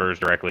also defers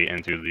directly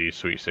into the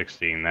Sweet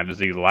 16. That is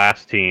the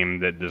last team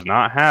that does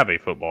not have a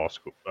football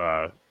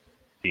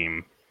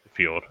team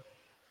field.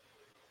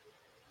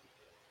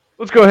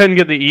 Let's go ahead and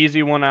get the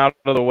easy one out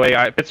of the way.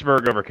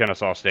 Pittsburgh over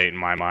Kennesaw State in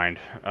my mind,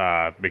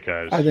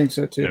 because I think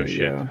so too. no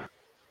shit. Yeah.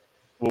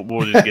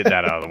 We'll just get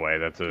that out of the way.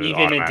 That's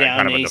even a down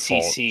kind of a ACC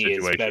default is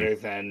situation. better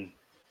than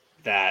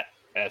that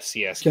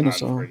FCS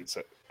Kennesaw. conference.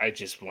 I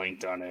just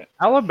blanked on it.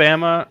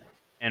 Alabama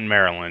and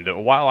Maryland.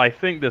 While I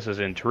think this is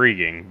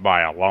intriguing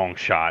by a long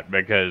shot,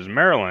 because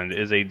Maryland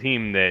is a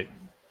team that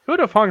could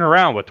have hung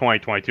around with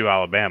 2022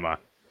 Alabama,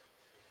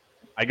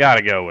 I got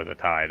to go with the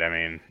Tide. I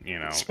mean,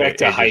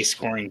 Expect a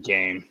high-scoring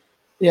game.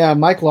 Yeah,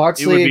 Mike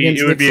Locksley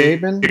against Nick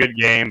Saban. A good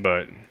game,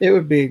 but it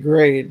would be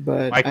great.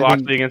 But Mike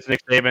Locksley against Nick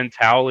Saban,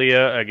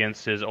 Taulia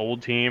against his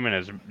old team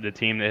and the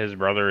team that his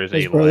brother is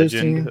a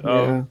legend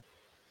of. Yeah.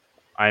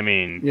 I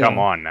mean, come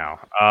on now.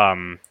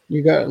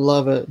 You got to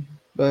love it.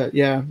 But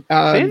yeah,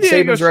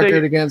 Saban's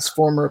record against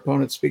former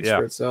opponents speaks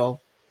for itself.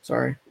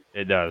 Sorry.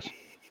 It does.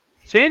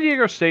 San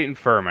Diego State and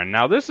Furman.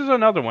 Now, this is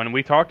another one.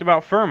 We talked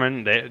about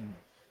Furman. They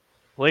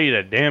played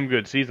a damn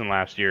good season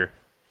last year.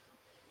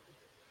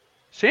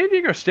 San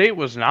Diego State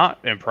was not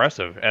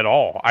impressive at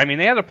all. I mean,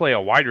 they had to play a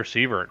wide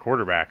receiver at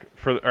quarterback.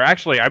 Or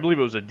actually, I believe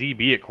it was a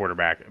DB at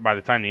quarterback by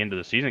the time the end of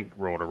the season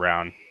rolled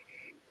around.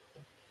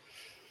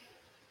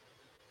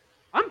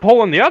 I'm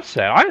pulling the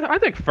upset. I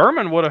think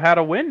Furman would have had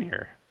a win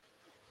here.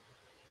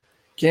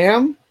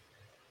 Cam?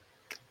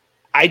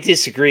 I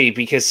disagree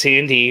because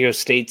San Diego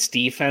State's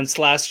defense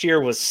last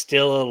year was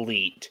still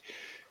elite.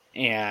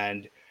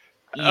 And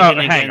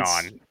hang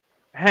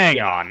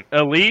on.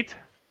 Elite?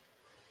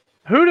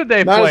 Who did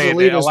they play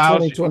that allows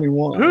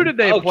 2021. Who did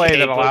they play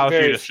that allows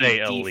you to say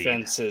elite?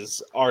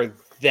 Defenses are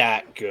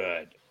that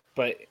good,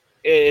 but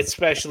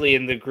especially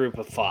in the group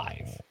of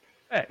 5.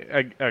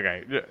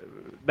 Okay,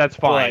 that's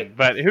fine.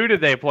 But who did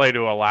they play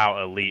to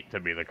allow elite to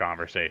be the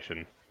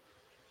conversation?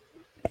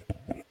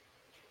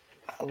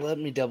 Let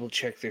me double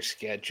check their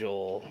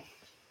schedule.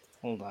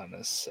 Hold on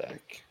a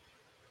sec.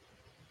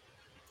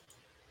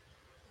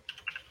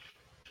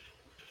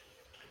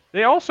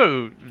 They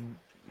also,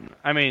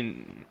 I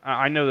mean,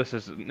 I know this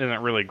isn't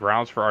really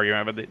grounds for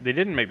argument, but they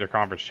didn't make their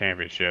conference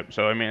championship.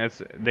 So I mean,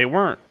 they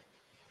weren't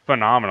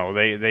phenomenal.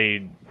 They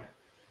didn't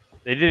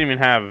even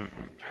have.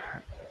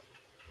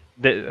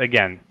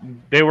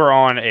 They were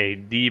on a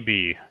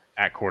DB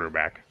at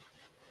quarterback.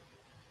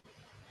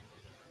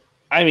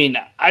 I mean,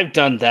 I've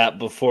done that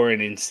before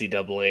in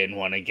NCAA and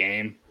won a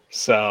game.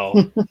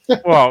 So,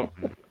 well,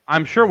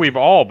 I'm sure we've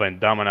all been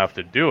dumb enough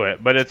to do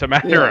it, but it's a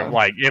matter of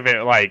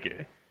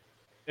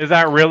is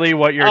that really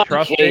what you're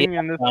trusting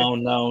in this?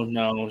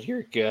 No,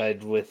 you're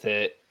good with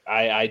it.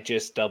 I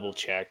just double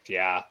checked.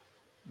 Yeah,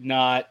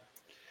 not.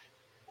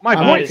 My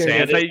point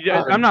stands.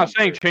 I'm not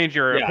saying change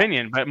your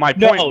opinion, but my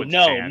point would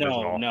stand.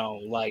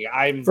 No. Like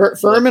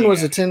Furman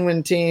was a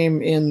 10-win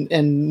team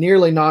and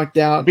nearly knocked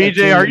out.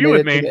 BJ, are you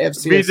with me?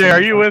 BJ,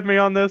 are you with me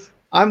on this?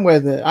 I'm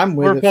with it.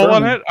 We're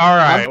pulling it. All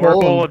right,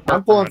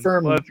 I'm pulling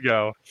Furman. Let's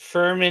go.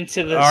 Furman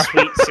to the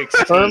Sweet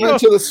 16. Furman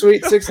to the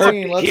Sweet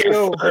 16. Let's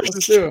go.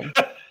 Let's do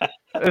it.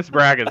 This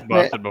bracket's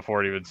busted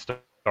before it even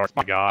starts.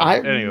 My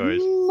God.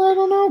 Anyways, I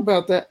don't know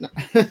about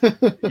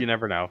that. You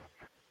never know.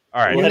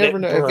 All right. You never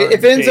know.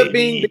 If it ends up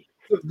being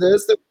because of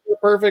this that a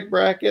perfect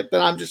bracket,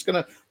 then I'm just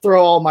gonna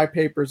throw all my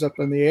papers up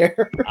in the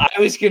air. I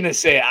was gonna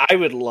say I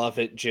would love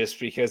it just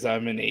because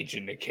I'm an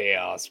agent of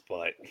chaos,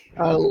 but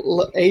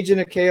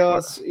Agent of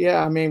Chaos,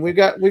 yeah. I mean, we've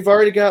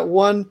already got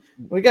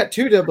we got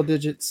 2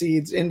 double-digit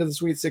seeds into the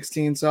Sweet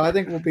 16, so I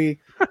think we're okay.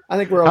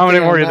 How many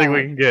more do you think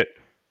we can get?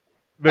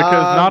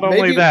 Because not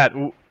only maybe, that,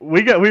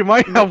 we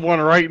might have one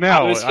right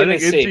now. I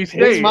think NC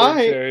State. We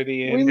might.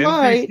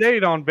 NC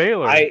State on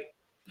Baylor.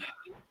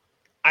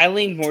 I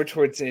lean more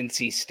towards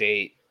NC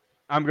State.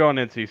 I'm going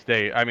NC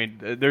State. I mean,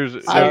 there's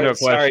no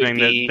questioning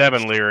that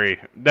Devin Leary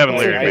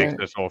makes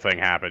this whole thing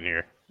happen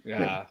here.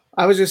 Yeah.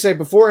 I was just say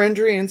before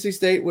injury, NC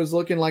State was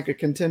looking like a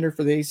contender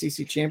for the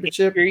ACC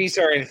championship. Injuries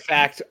are in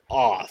fact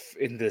off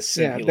in this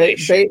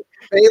simulation. Yeah,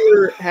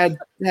 Baylor had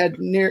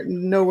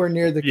nowhere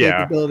near the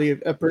capability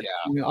of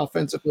producing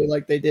offensively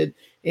like they did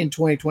in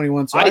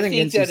 2021. So I think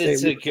NC that State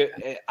it's a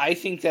good. I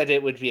think that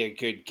it would be a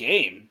good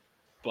game,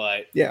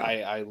 but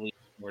I lean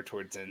more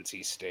towards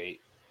NC State.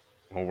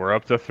 Well, we're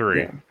up to 3.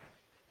 Yeah.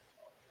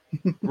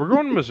 We're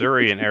going to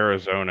Missouri and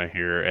Arizona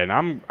here, and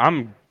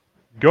I'm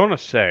going to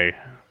say.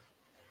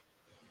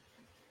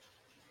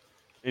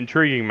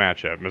 Intriguing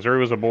matchup. Missouri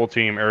was a bowl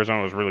team.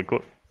 Arizona was really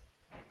close.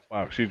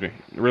 Wow, excuse me.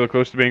 Really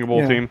close to being a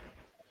bowl team.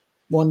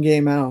 1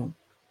 game out.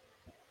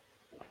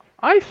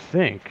 I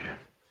think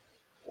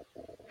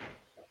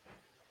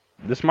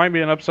this might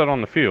be an upset on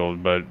the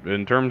field, but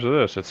in terms of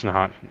this, it's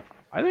not.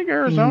 I think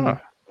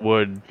Arizona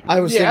would. I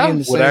was thinking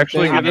the same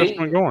actually thing. get this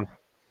one going.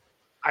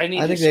 I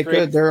think they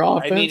could. Their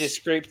offense. I need to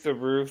scrape the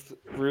roof.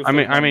 I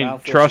mean,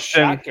 trust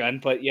in shotgun,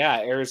 but yeah,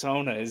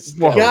 Arizona is.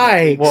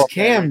 Yikes,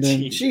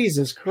 Camden!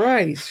 Jesus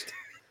Christ!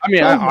 I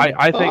mean,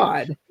 I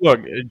think. Look,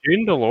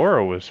 Jaden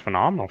DeLauro was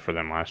phenomenal for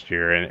them last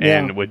year,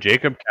 and with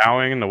Jacob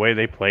Cowing and the way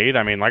they played,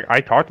 I mean, like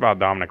I talked about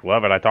Dominic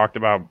Lovett, I talked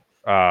about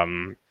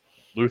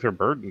Luther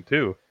Burden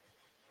too.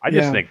 I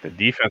just think the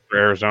defense for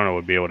Arizona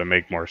would be able to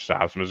make more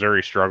stops.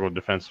 Missouri struggled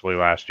defensively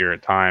last year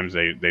at times.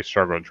 They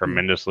struggled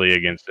tremendously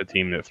against a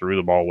team that threw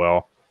the ball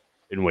well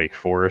in Wake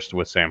Forest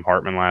with Sam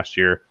Hartman last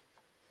year.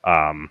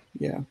 Got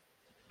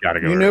to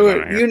go. You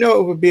know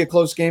it would be a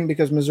close game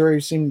because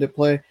Missouri seemed to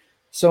play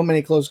so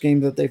many close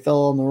games that they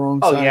fell on the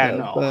wrong side.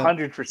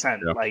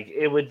 100%. Like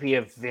it would be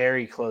a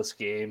very close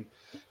game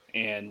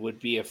and would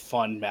be a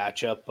fun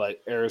matchup,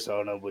 but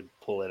Arizona would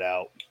pull it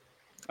out,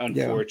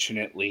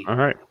 unfortunately. All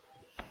right.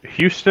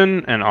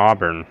 Houston and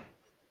Auburn.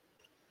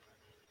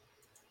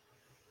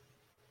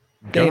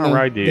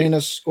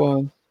 Dana's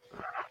squad.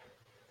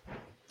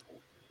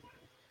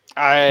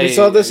 We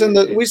saw this in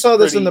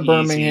the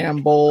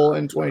Birmingham Bowl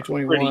in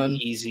 2021.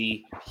 Pretty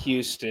easy.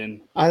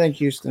 Houston. I think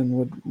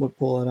Houston would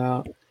pull it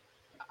out.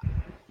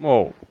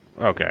 Well,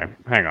 okay.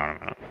 Hang on a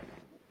minute.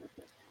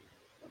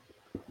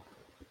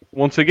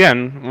 Once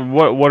again,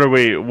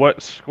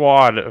 what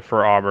squad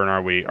for Auburn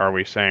are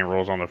we saying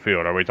rolls on the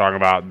field? Are we talking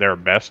about their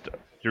best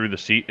through in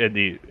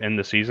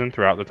the season,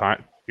 throughout the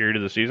time period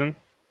of the season,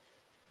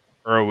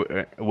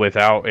 or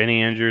without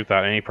any injuries,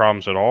 without any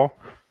problems at all,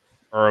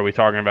 or are we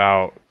talking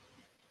about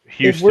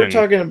Houston? If we're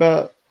talking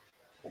about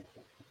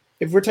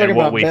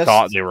what we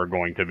thought they were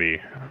going to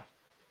be.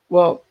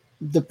 Well,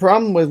 the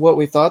problem with what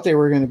we thought they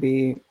were going to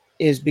be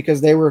is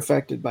because they were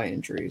affected by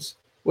injuries.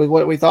 With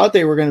what we thought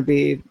they were going to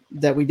be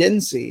that we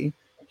didn't see,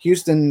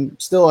 Houston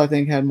still, I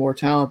think, had more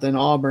talent than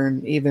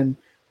Auburn, even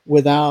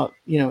without,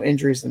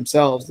 injuries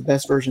themselves, the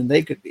best version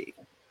they could be.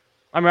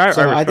 I mean, I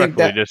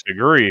respectfully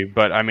disagree,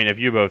 but I mean, if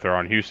you both are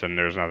on Houston,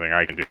 there's nothing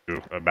I can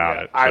do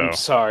about it. So. I'm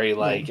sorry,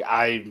 don't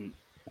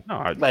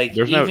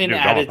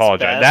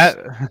apologize.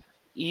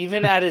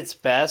 Even at its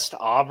best,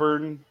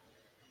 Auburn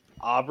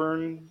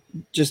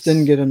just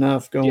didn't get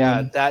enough going.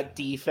 Yeah, that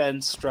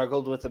defense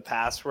struggled with the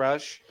pass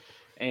rush,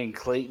 and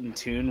Clayton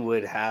Tune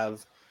would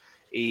have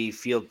a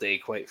field day,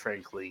 quite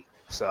frankly.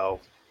 So,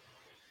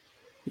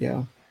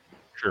 yeah,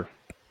 sure.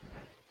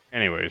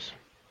 Anyways,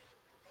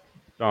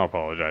 don't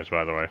apologize.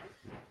 By the way,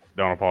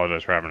 don't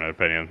apologize for having an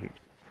opinion.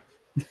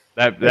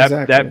 That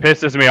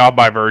pisses me off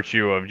by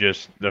virtue of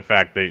just the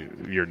fact that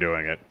you're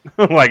doing it.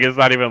 Like it's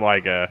not even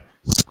like a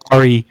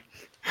sorry.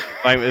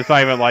 Like it's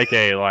not even like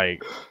a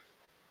like.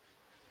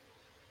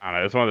 I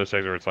don't know. It's one of those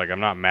things where it's like I'm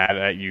not mad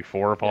at you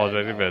for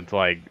apologizing, but it's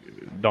like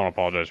don't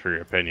apologize for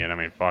your opinion. I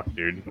mean, fuck,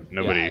 dude.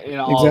 Nobody's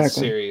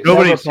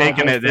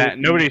taking it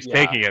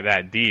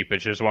that deep.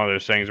 It's just one of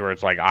those things where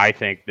it's like I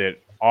think that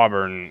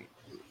Auburn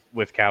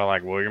with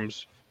Cadillac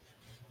Williams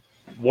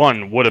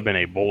would have been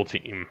a bowl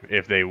team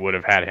if they would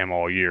have had him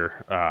all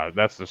year.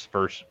 That's the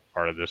first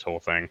part of this whole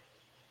thing.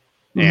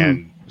 Mm-hmm.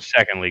 And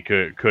secondly,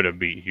 could have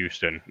beat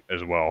Houston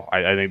as well.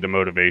 I think the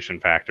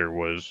motivation factor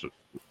was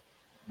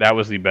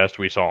the best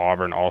we saw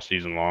Auburn all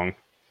season long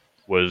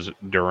was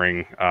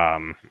during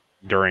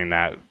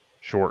that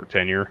short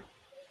tenure.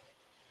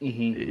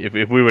 Mm-hmm.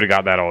 If we would have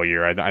got that all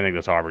year, I think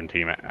this Auburn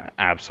team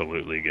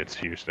absolutely gets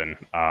Houston.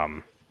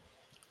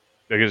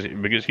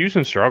 Because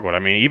Houston struggled. I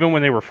mean, even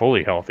when they were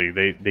fully healthy,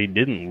 they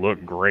didn't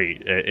look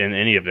great in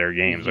any of their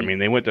games. Mm-hmm. I mean,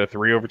 they went to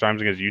 3 overtimes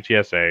against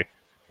UTSA.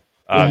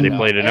 They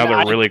played another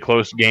really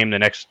close game the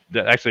next 2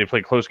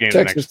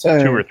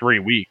 or 3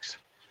 weeks.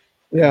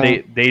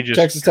 Yeah. they just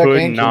Texas Tech could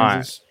and not.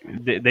 Kansas.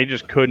 They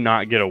just could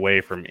not get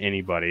away from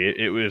anybody.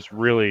 It was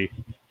really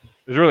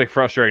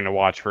frustrating to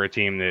watch for a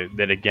team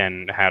that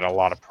again had a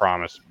lot of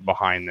promise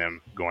behind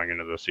them going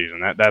into the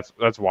season.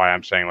 That's why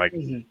I'm saying like.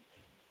 Mhm.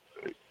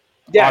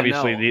 Yeah,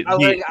 Obviously, no.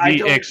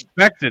 the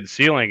expected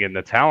ceiling and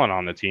the talent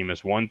on the team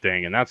is one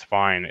thing, and that's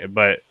fine.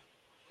 But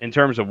in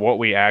terms of what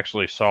we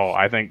actually saw,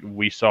 I think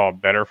we saw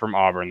better from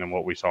Auburn than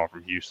what we saw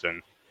from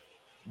Houston.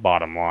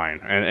 Bottom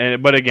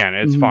line, but again,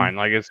 it's fine.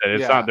 Like I said,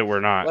 it's not that we're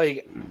not.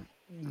 Like,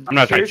 I'm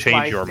not trying to here's change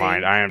my your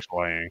mind. thing. I am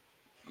playing.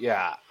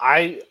 Yeah,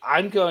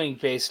 I'm going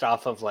based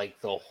off of like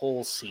the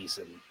whole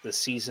season, the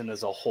season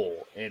as a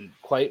whole, and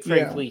quite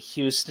frankly,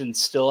 Houston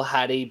still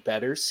had a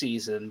better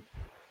season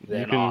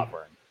than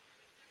Auburn.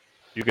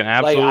 You can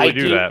absolutely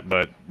do that,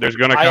 but there's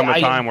going to come a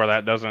time where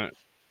that doesn't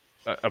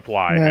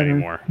apply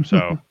anymore.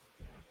 So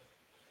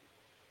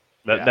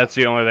that's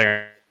the only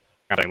thing.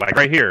 Like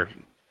right here,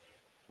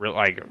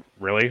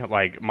 really,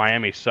 like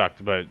Miami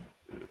sucked, but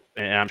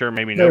and I'm sure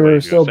maybe they were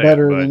still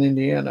better than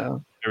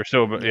Indiana. They were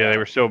still, they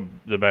were still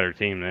the better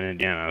team than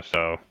Indiana.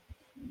 So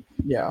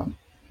yeah,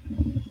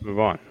 move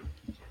on.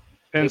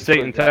 Penn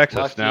State and Texas.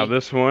 Lucky. Now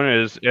this one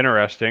is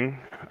interesting.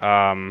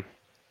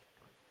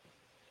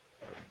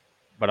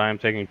 But I am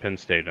taking Penn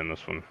State in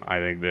this one. I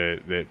think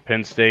that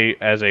Penn State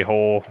as a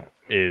whole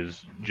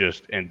is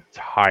just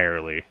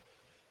entirely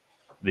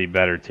the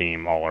better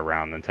team all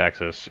around than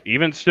Texas.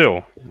 Even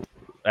still,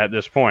 at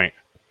this point,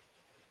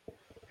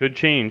 could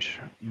change,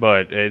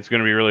 but it's going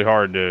to be really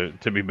hard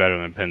to be better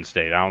than Penn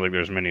State. I don't think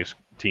there's many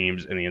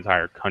teams in the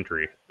entire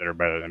country that are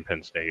better than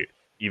Penn State,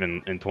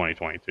 even in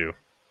 2022.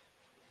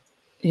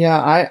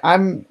 Yeah,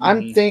 I'm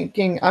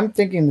thinking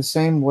the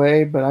same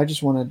way, but I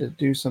just wanted to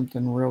do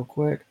something real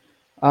quick.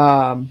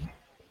 Man,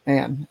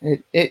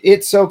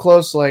 it's so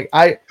close. Like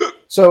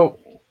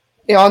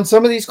on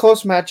some of these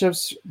close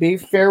matchups, be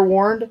fair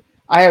warned,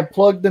 I have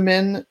plugged them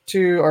in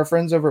to our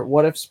friends over at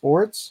What If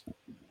Sports.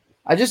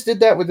 I just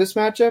did that with this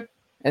matchup,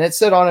 and it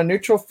said on a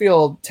neutral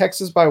field,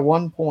 Texas by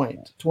 1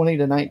 point,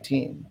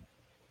 20-19.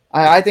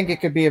 I think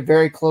it could be a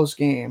very close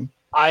game.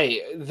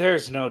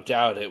 There's no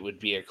doubt it would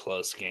be a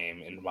close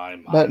game in my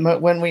mind.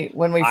 But when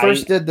we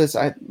first did this,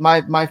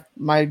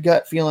 my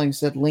gut feeling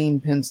said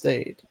lean Penn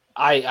State.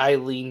 I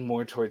lean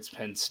more towards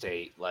Penn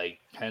State. Like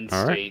Penn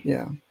State,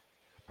 yeah,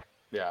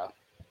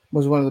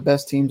 was one of the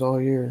best teams all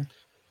year.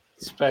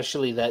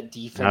 Especially that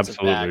defensive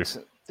backs,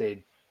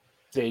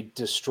 they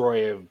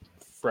destroy a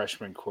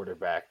freshman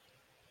quarterback.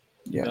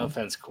 Yeah, no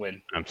offense,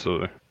 Quinn.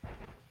 Absolutely.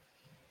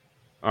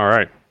 All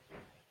right,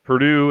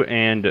 Purdue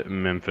and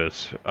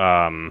Memphis.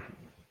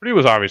 Purdue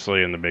was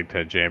obviously in the Big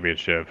Ten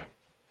championship.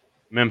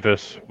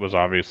 Memphis was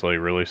obviously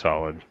really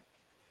solid.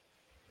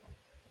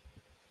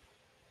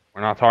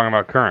 We're not talking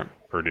about current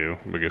Purdue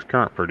because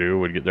current Purdue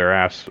would get their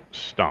ass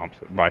stomped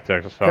by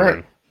Texas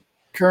Southern.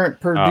 Current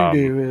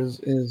Purdue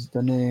is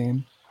the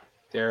name.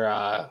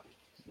 They're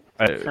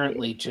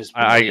currently just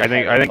I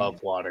think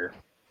above water.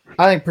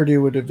 I think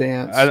Purdue would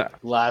advance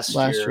last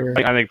year.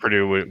 I think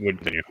Purdue would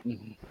continue.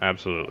 Mm-hmm.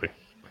 Absolutely.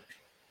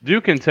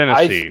 Duke and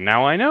Tennessee.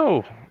 Now I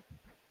know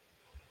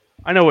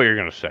what you're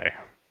going to say.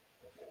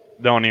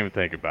 Don't even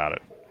think about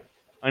it.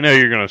 I know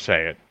you're going to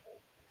say it.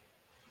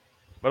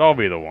 But I'll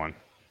be the one.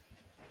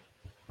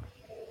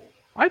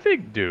 I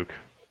think Duke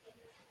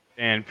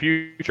and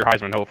future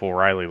Heisman hopeful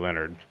Riley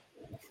Leonard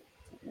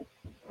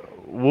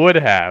would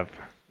have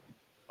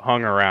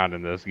hung around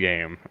in this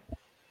game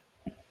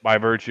by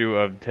virtue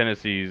of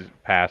Tennessee's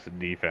past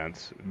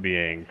defense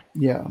being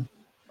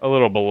a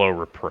little below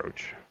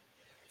reproach.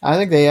 I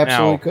think they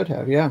absolutely could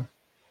have, yeah.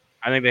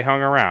 I think they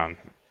hung around.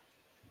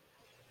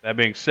 That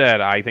being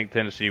said, I think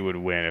Tennessee would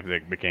win if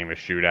it became a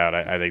shootout.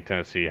 I think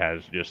Tennessee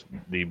has just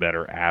the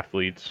better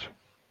athletes,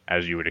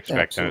 as you would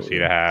expect Tennessee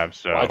to have.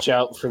 So watch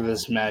out for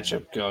this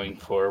matchup going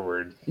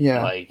forward.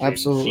 Yeah, like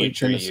absolutely. In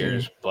future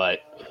years, but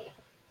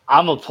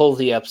I'm gonna pull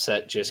the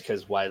upset just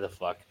because why the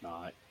fuck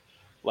not?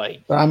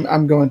 Like, but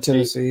I'm going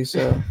Tennessee.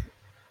 So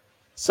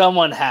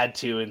someone had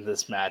to in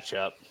this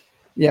matchup.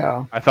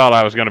 Yeah, I thought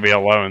I was going to be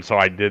alone, so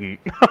I didn't.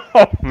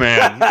 Oh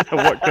man,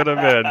 what could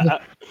have been?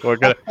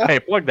 Hey,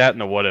 plug that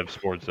into What If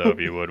Sports though, if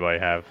you would. While you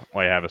have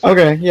a second.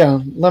 Okay, yeah.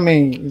 Let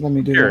me do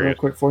that real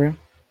quick for you.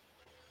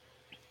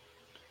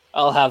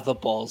 I'll have the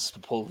balls to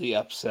pull the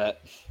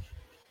upset.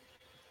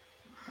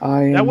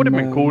 That would have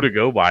been cool to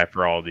go by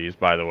for all these,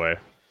 by the way.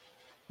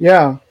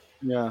 Yeah.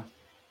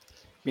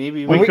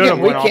 Maybe we could.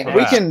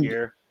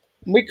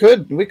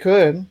 We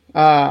could.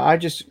 I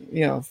just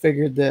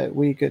figured that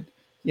we could.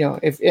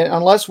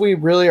 Unless we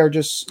really are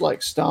just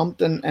like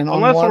stumped and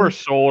unless on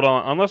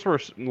we're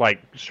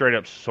like straight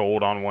up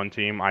sold on one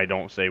team, I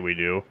don't say we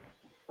do.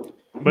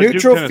 But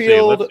neutral Duke,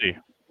 field. let's see.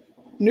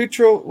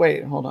 Neutral.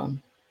 Wait, hold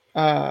on.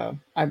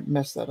 I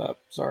messed that up.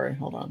 Sorry.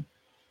 Hold on.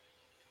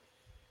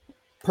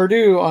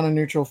 Purdue on a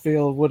neutral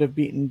field would have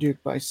beaten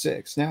Duke by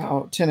 6.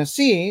 Now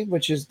Tennessee,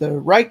 which is the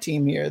right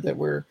team here that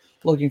we're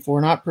looking for,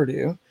 not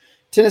Purdue,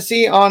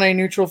 Tennessee on a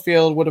neutral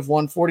field would have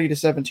won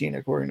 40-17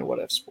 according to What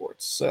If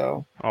Sports.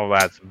 So,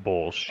 that's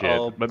bullshit.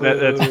 Oh, but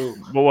that's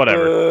but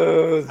whatever.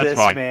 Boo, That's this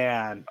fine.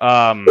 man.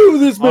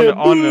 this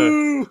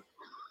man.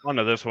 On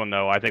this one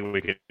though, I think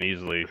we could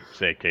easily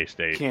say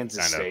K-State.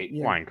 Kansas State.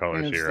 Flying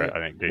colors Kansas here. State. I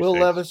think K-State. Will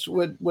Levis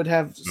would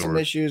have some Over.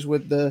 issues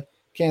with the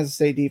Kansas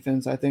State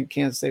defense. I think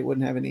Kansas State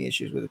wouldn't have any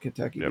issues with the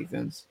Kentucky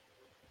defense.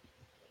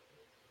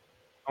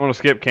 I want to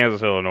skip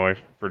Kansas, Illinois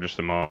for just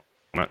a moment.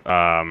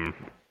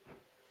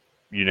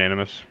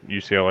 Unanimous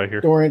UCLA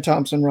here. Dorian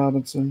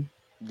Thompson-Robinson.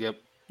 Yep.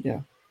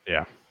 Yeah.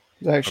 Yeah.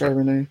 Zach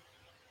Charbonnet.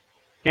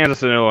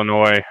 Kansas and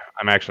Illinois.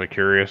 I'm actually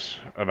curious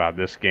about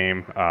this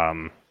game.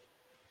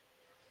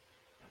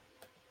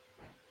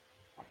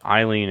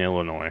 I lean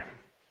Illinois.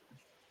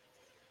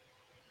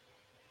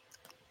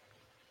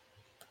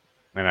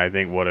 And I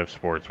think What If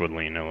Sports would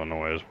lean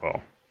Illinois as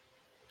well.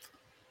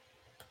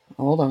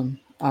 Hold on.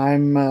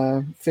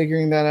 I'm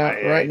figuring that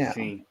out right now.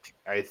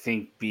 I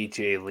think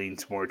BJ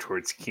leans more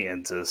towards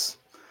Kansas.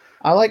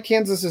 I like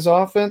Kansas's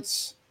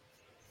offense,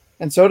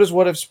 and so does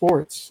What If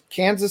Sports.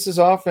 Kansas's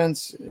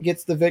offense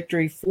gets the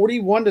victory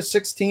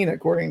 41-16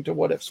 according to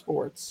What If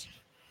Sports,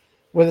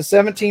 with a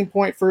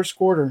 17-point first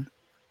quarter.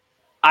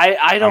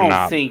 I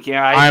don't think.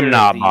 Yeah, I'm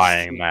not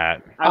buying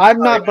that. I'm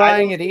not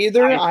buying it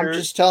either. I'm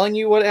just telling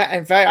you what.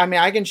 In fact, I mean,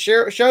 I can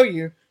show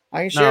you.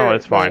 I can share. No,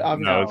 it's fine.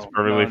 No, it's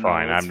perfectly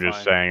fine. I'm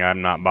just saying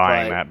I'm not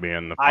buying that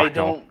being the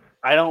final.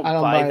 I don't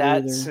buy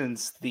that either.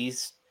 since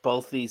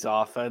both these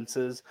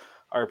offenses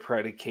are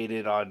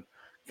predicated on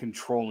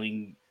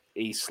controlling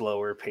a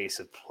slower pace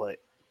of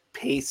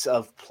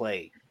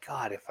play.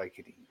 God, if I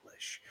could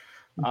English.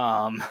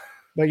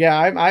 But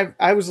yeah,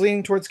 I was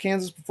leaning towards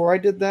Kansas before I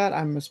did that.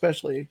 I'm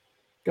especially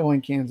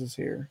going Kansas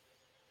here,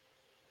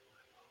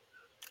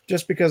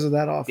 just because of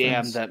that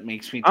offense. Damn, that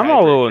makes me. I'm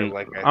all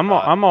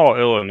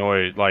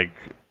Illinois. Like,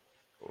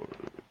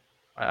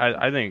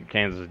 I think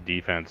Kansas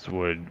defense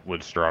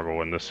would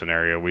struggle in this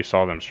scenario. We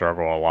saw them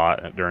struggle a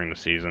lot during the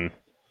season.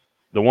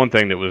 The one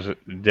thing that was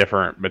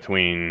different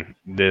between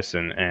this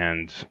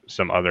and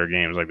some other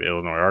games, like the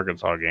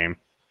Illinois-Arkansas game,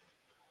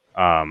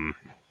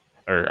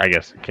 or I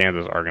guess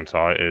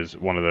Kansas-Arkansas, is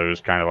one of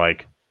those kind of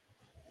like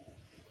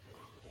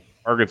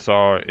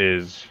Arkansas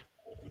is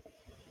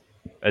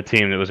a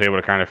team that was able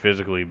to kind of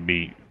physically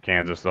beat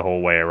Kansas the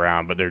whole way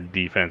around, but their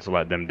defense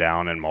let them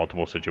down in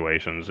multiple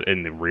situations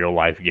in the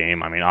real-life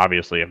game. I mean,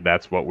 obviously, if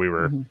that's what we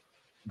were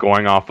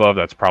going off of,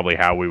 that's probably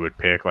how we would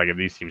pick. Like, if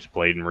these teams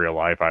played in real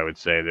life, I would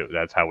say that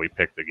that's how we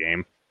picked the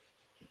game.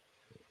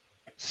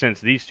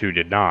 Since these two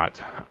did not,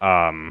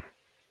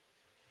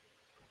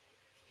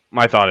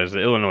 my thought is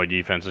the Illinois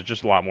defense is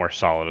just a lot more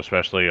solid,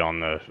 especially on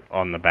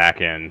the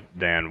back end,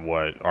 than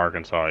what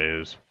Arkansas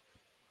is.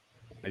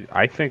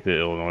 I think that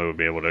Illinois would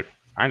be able to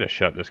kind of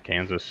shut this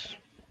Kansas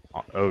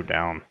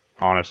down,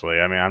 honestly.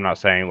 I mean, I'm not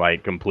saying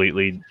like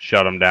completely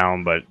shut them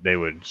down, but they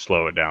would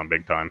slow it down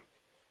big time.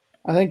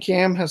 I think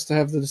Cam has to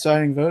have the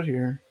deciding vote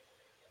here.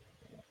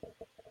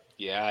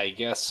 Yeah, I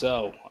guess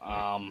so.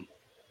 I'm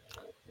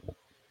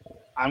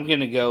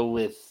going to go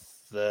with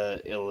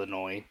the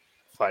Illinois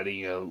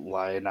Fighting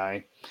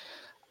Illini.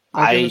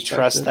 I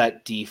trust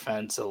that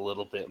defense a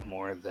little bit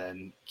more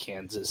than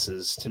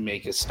Kansas's to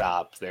make a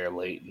stop there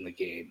late in the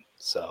game.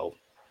 So,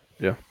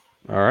 yeah.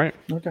 All right.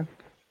 Okay.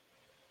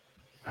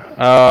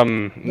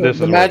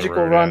 The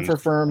magical run ends. for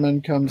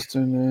Furman comes to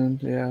an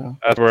end. Yeah.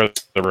 That's where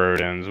the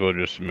road ends. We'll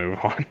just move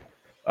on.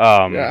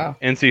 Yeah.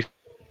 NC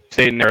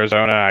State and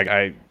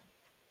Arizona.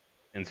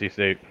 NC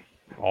State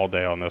all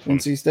day on this one.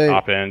 NC State.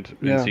 Top end.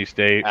 Yeah. NC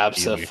State.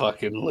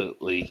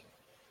 Absolutely.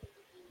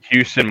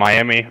 Houston,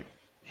 Miami.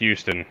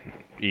 Houston,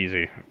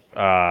 easy.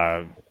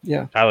 Yeah.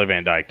 Tyler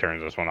Van Dyke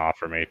turns this one off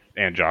for me,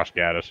 and Josh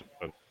Gaddis.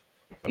 But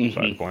that's a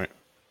side point.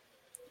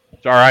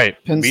 It's all right.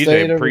 Penn BJ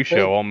State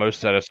pre-show almost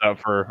set us up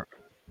for.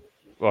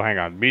 Well, hang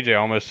on. BJ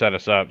almost set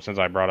us up since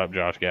I brought up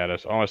Josh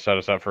Gaddis. Almost set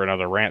us up for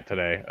another rant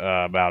today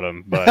about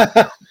him,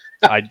 but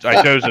I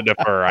chose to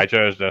defer. I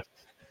chose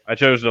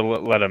to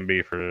let him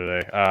be for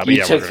today.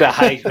 You took the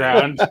high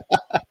ground.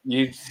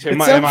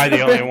 Am I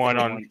the only one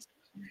on?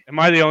 Am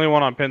I the only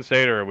one on Penn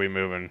State, or are we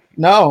moving?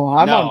 No,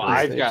 I'm on Penn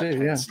I've State got too.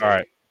 Penn Yeah. State. All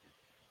right.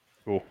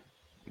 Cool.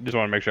 Just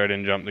want to make sure I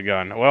didn't jump the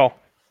gun. Well,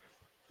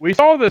 we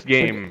saw this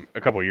game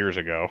a couple years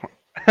ago.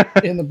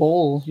 In the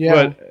bowl,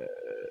 yeah.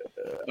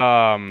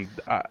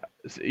 But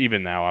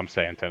even now, I'm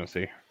saying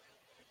Tennessee.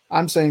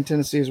 I'm saying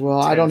Tennessee as well.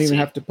 I don't even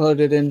have to put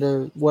it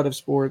into What If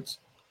Sports.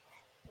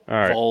 All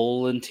right.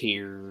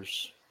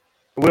 Volunteers.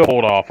 We'll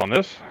hold off on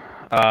this.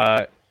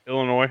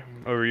 Illinois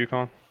over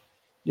UConn.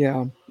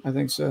 Yeah, I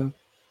think so.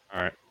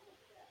 All right.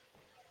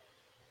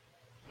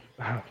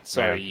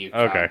 Sorry,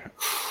 man. UConn. Okay.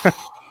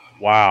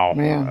 Wow.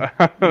 Man.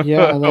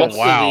 Yeah. That's,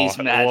 wow. These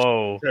matches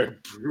Whoa. are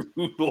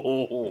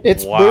brutal.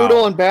 It's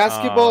brutal in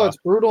basketball. It's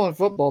brutal in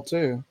football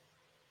too.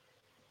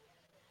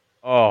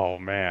 Oh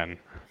man.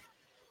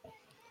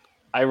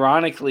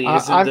 Ironically,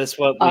 isn't this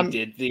what we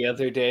did the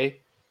other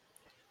day?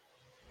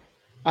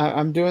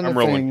 I'm doing the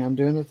thing. I'm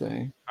doing the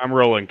thing. I'm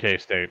rolling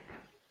K-State.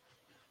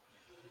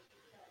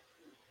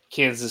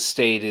 Kansas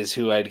State is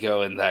who I'd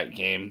go in that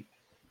game.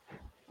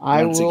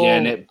 Once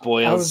again, it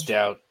boils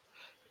down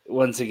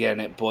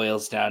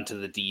to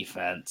the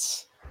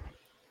defense.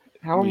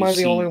 How am I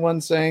the only one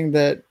saying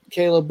that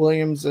Caleb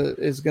Williams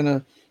is going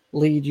to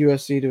lead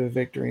USC to a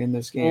victory in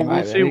this game?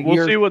 Well,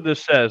 we'll see what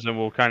this says, and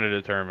we'll kind of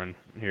determine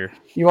here.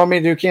 You want me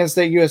to do Kansas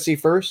State USC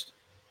first?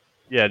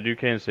 Yeah, do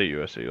Kansas State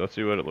USC. Let's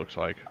see what it looks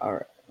like. All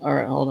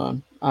right,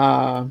 hold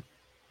on.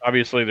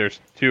 Obviously,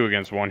 there's 2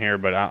 against 1 here,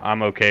 but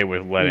I'm okay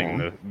with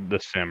letting the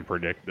sim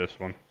predict this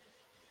one.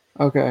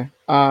 Okay.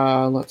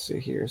 Let's see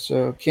here.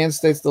 So Kansas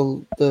State's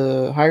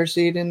the higher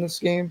seed in this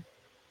game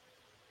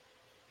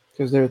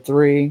because they're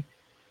 3,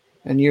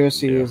 and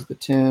USC is the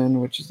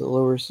 10, which is the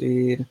lower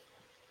seed.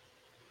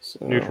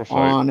 So neutral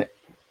site.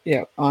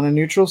 On a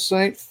neutral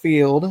site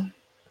field,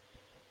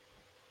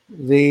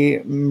 the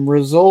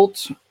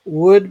result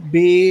would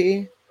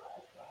be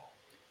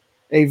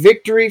a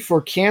victory for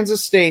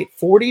Kansas State,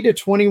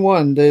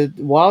 40-21. The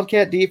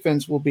Wildcat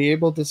defense will be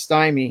able to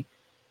stymie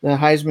the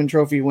Heisman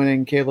Trophy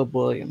winning Caleb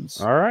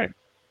Williams. All right.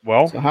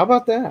 Well, so how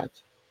about that?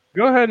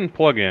 Go ahead and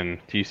plug in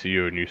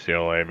TCU and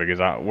UCLA because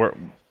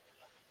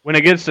when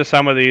it gets to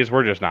some of these,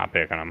 we're just not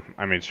picking them.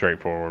 I mean,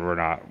 straightforward, we're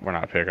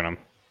not picking them.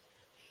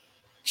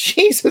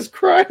 Jesus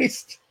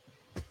Christ!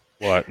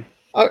 What?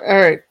 All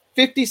right,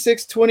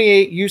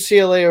 56-28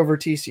 UCLA over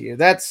TCU.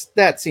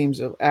 That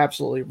seems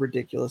absolutely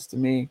ridiculous to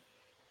me,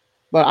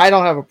 but I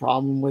don't have a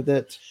problem with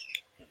it.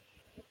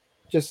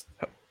 Just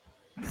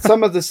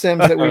some of the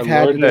sims that we've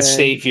had Lord today. The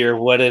Savior,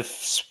 What If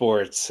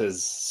Sports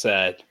has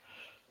said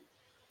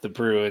the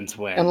Bruins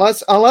win.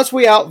 Unless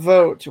we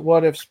outvote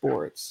What If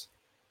Sports.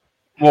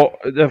 Well,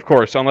 of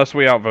course, unless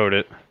we outvote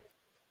it.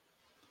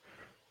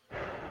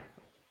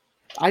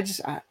 I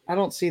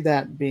don't see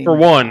that being for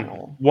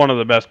one of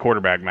the best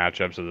quarterback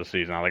matchups of the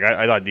season. Like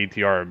I thought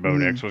DTR and Bo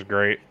Nix was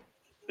great.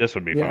 This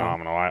would be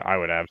phenomenal. I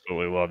would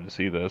absolutely love to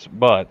see this,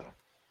 but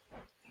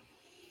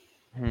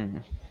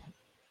trying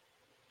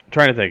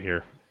to think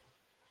here.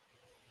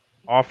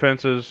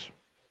 Offenses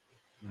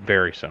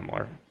very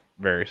similar.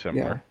 Very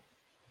similar.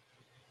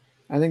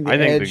 Yeah. I think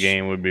the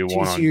game would be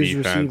one on TCU's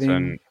defense, receiving.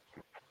 and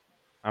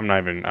I'm not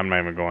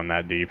even going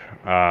that deep.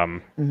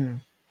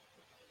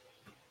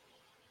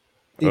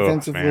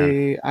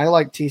 Defensively, I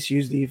like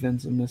TCU's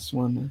defense in this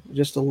one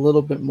just a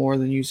little bit more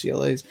than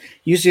UCLA's.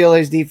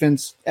 UCLA's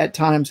defense at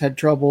times had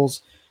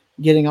troubles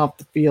getting off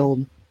the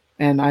field,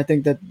 and I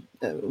think that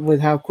with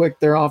how quick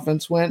their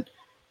offense went,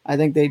 I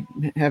think they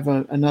have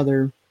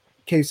another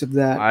case of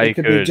that. It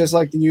could be just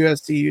like the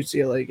USC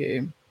UCLA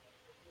game.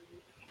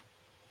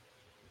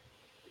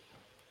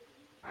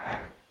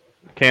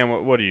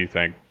 Cam, what do you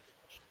think?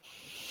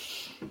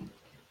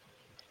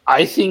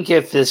 I think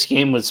if this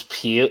game was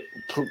played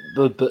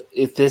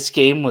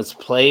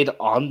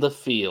on the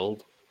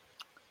field,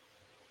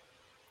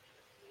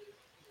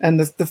 and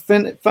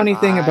the funny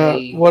thing about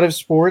What If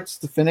Sports,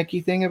 the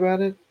finicky thing about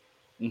it,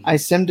 I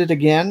simmed it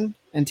again,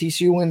 and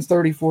TCU wins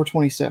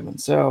 34-27.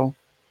 So,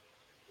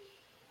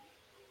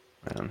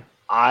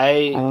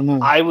 I don't know.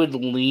 I would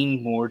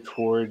lean more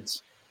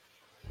towards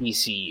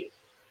TCU.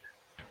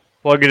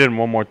 Plug it in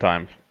one more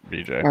time,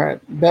 BJ. All right,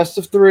 best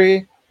of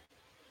 3.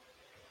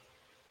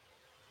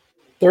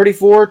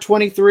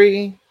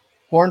 34-23,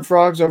 Horned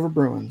Frogs over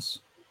Bruins.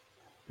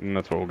 And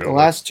that's what we'll go The with.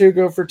 last 2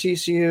 go for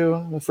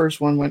TCU. The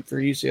first one went for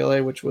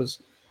UCLA, which was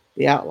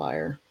the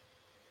outlier.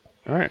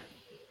 All right.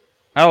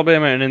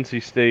 Alabama and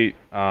NC State.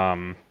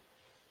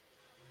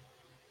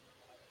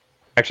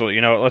 Actually,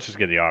 you know what? Let's just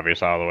get the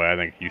obvious out of the way. I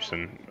think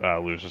Houston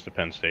loses to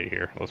Penn State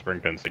here. Let's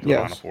bring Penn State to the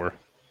Final Four.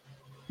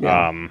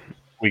 Yeah.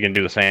 We can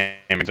do the same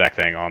exact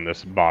thing on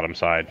this bottom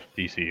side,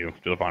 TCU,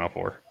 to the Final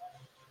Four.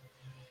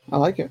 I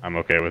like it. I'm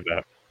okay with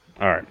that.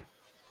 All right.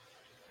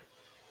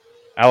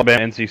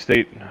 Alabama, NC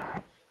State.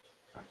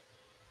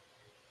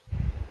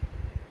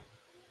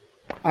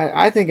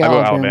 I think I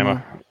go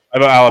Alabama. I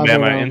go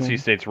Alabama. NC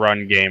State's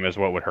run game is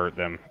what would hurt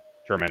them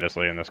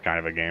tremendously in this kind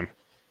of a game.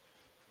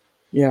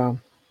 Yeah.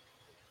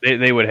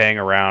 They would hang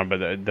around,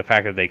 but the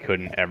fact that they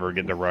couldn't ever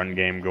get the run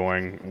game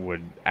going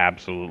would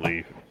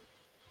absolutely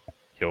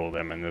kill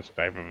them in this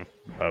type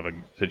of a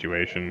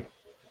situation.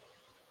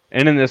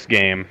 And in this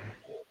game,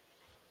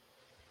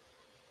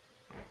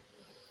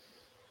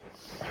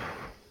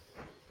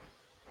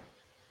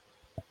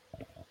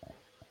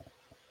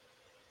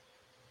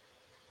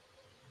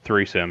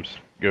 three sims.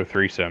 Go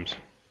 3 sims.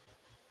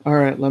 All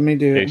right, let me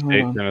do it.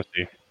 K-State,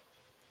 Tennessee.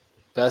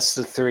 Best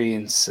of 3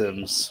 in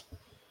sims.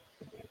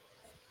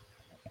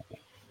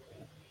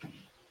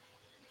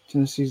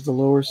 Tennessee's the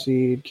lower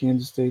seed.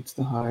 Kansas State's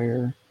the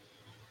higher.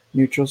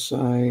 Neutral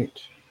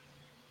site.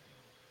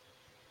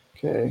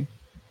 Okay.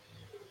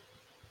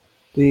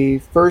 The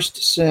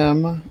first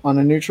sim on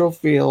a neutral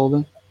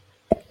field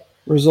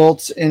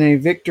results in a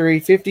victory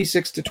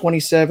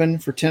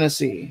 56-27 for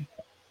Tennessee.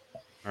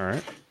 All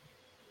right.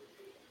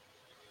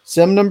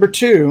 Sim number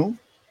 2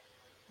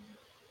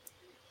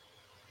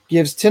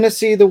 gives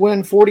Tennessee the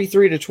win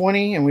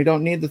 43-20, and we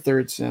don't need the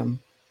third sim.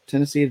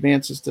 Tennessee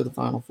advances to the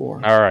Final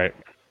Four. All right.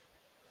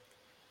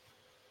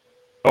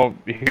 Oh,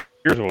 here's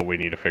Here's what we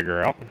need to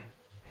figure out.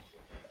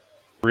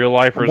 Real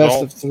life A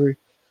result best of 3.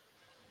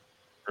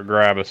 or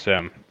grab a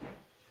sim.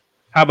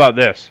 How about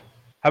this?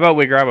 How about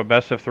we grab a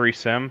best of 3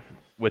 sim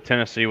with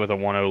Tennessee with a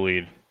 1-0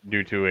 lead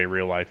due to a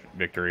real life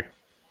victory?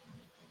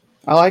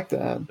 I like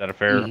that. Is that a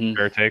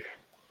fair take?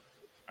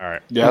 All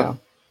right. Yeah.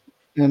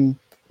 And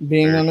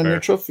being on a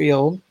neutral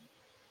field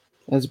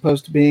as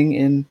opposed to being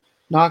in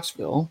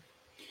Knoxville.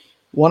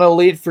 1-0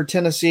 lead for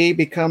Tennessee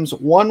becomes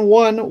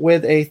 1-1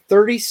 with a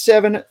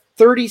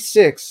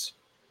 37-36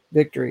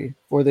 victory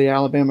for the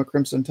Alabama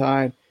Crimson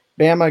Tide.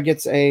 Bama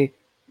gets a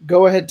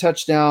go-ahead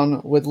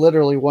touchdown with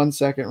literally 1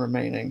 second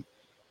remaining.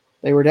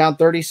 They were down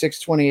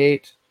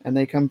 36-28, and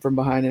they come from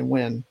behind and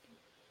win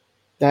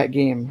that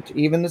game to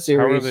even the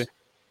series.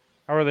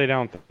 How are they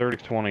down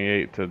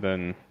 30-28 to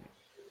then?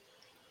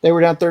 They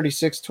were down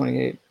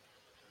 36-28.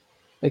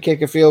 They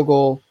kick a field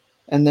goal,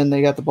 and then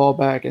they got the ball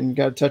back and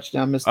got a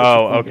touchdown. Missed the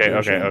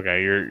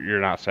okay. You're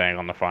not saying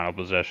on the final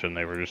possession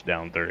they were just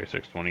down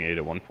 36-28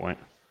 at one point.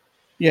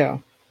 Yeah.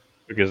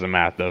 Because the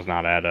math does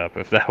not add up.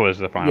 If that was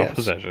the final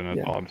possession,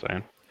 that's all I'm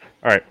saying.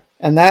 All right.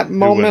 And that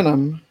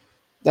momentum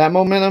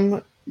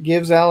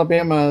gives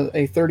Alabama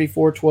a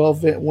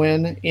 34-12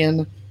 win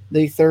in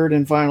the third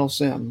and final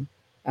sim.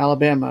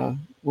 Alabama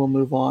will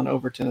move on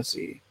over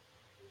Tennessee.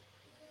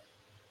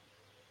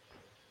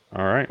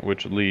 All right,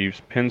 which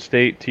leaves Penn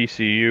State,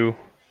 TCU.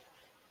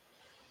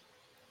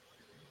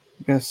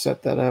 I'm going to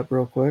set that up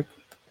real quick.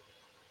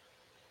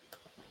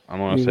 I'm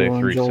going to say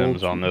 3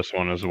 sims on this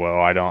one as well.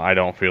 I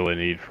don't feel a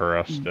need for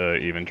us to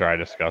even try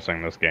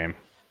discussing this game,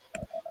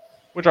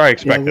 which I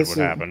expected would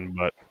happen.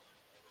 But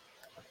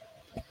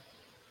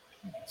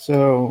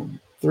so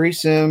 3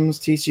 sims.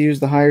 TCU's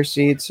the higher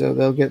seed, so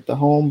they'll get the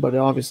home. But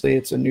obviously,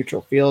 it's a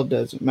neutral field;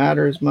 doesn't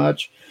matter as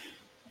much.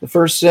 The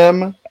first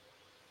sim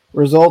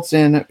results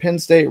in Penn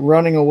State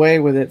running away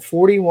with it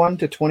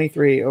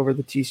 41-23 over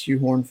the TCU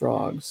Horned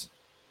Frogs.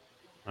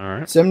 All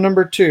right. Sim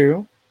number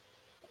 2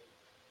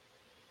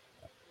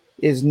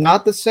 is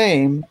not the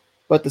same,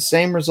 but the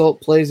same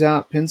result plays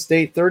out. Penn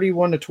State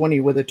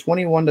 31-20 with a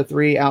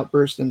 21-3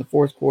 outburst in the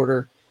fourth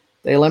quarter.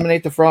 They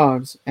eliminate the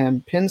Frogs,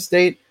 and Penn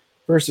State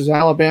versus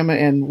Alabama.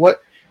 And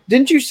what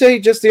didn't you say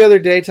just the other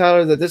day,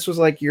 Tyler, that this was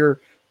like your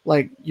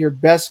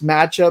best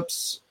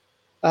matchups,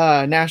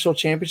 national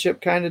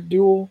championship kind of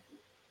duel?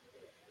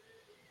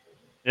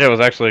 Yeah, it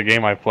was actually a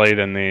game I played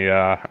in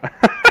the.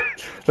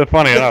 So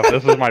funny enough,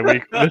 this is my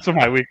week 1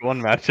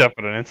 matchup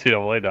in an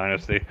NCAA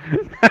dynasty.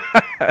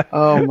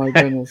 Oh my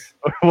goodness!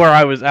 Where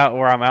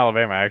I'm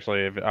Alabama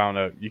actually. I don't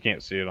know, you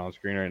can't see it on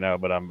screen right now,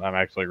 but I'm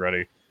actually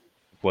ready to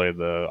play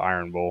the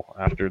Iron Bowl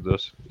after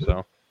this.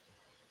 So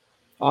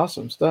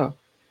awesome stuff.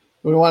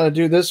 We want to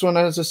do this one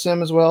as a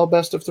sim as well.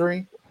 Best of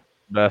 3.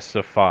 Best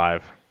of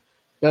 5.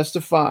 Best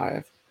of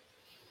 5.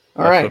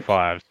 All Best right. of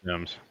 5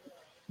 sims.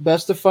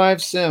 Best of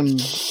 5 sim.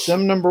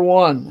 Sim number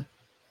 1.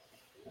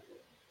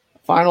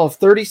 Final of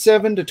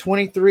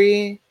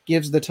 37-23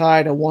 gives the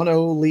Tide a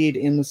 1-0 lead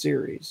in the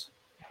series.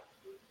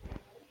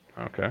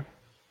 Okay.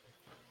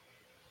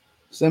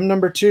 Sim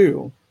number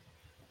 2.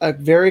 A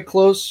very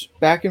close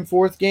back and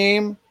forth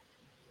game.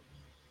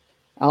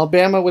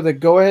 Alabama with a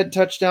go-ahead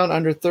touchdown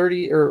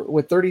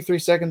with 33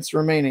 seconds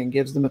remaining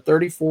gives them a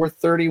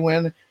 34-30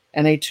 win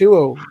and a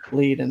 2-0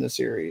 lead in the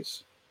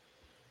series.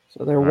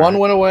 So they're one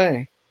win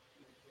away.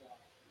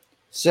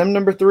 Sim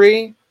number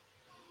 3.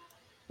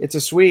 It's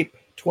a sweep.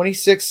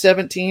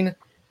 26-17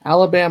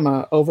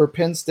 Alabama over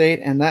Penn State,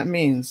 and that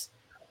means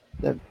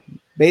that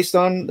based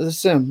on the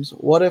sims,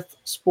 What If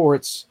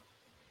Sports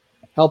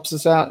helps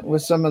us out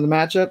with some of the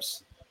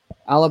matchups.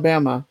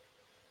 Alabama.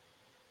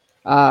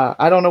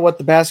 I don't know what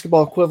the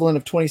basketball equivalent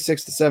of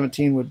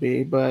 26-17 would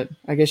be, but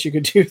I guess you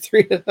could do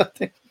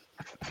 3-0.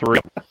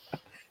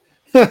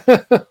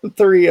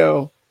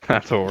 3-0.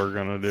 That's what we're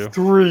gonna do.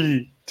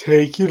 3.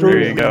 Take it There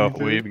away. you go.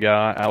 We've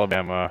got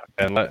Alabama,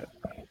 and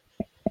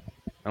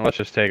let's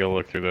just take a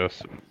look through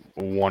this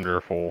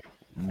wonderful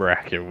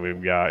bracket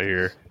we've got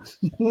here.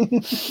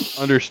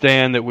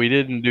 Understand that we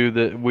didn't do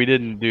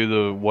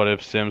the what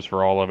if sims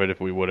for all of it. If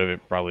we would have,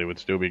 it probably would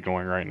still be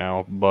going right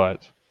now.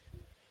 But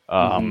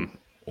I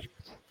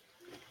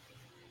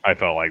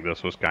felt like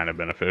this was kind of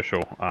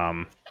beneficial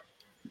and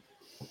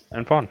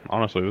fun.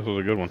 Honestly, this was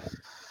a good one.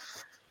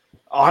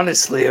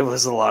 Honestly, it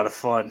was a lot of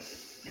fun.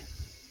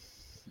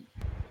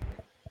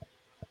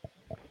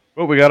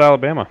 Well, we got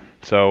Alabama,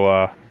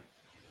 so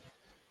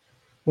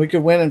we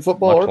could win in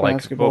football or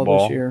basketball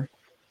this year.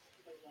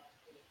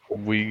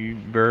 We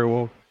very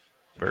well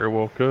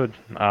could.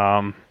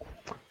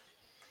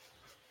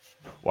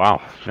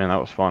 Wow, man, that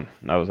was fun.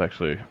 That was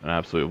actually an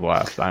absolute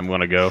blast. I'm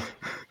going to go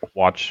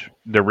watch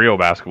the real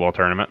basketball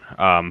tournament.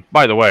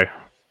 By the way,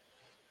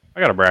 I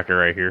got a bracket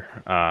right here,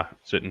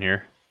 sitting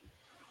here.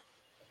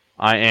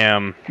 I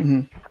am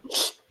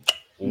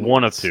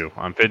 1 of 2.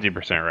 I'm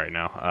 50% right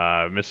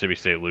now. Mississippi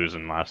State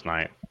losing last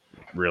night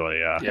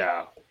really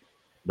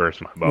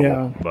burst my bubble.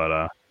 Yeah.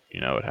 But,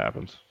 it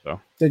happens. So,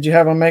 did you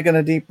have them making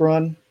a deep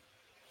run?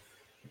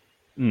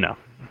 No.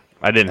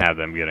 I didn't have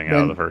them getting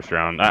out of the first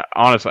round.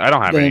 Honestly, I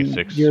don't have any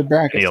 6,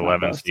 any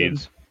 11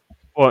 seeds.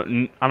 Well,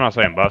 I'm not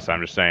saying bust.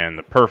 I'm just saying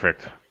the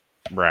perfect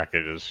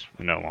bracket is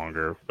no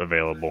longer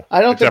available.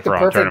 I don't think except the for on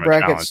perfect Tournament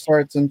bracket Challenge.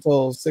 starts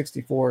until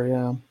 64.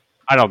 Yeah.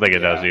 I don't think it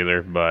does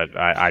either, but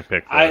I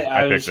picked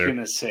I picked was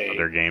gonna say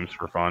their games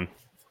for fun.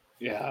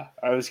 Yeah,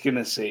 I was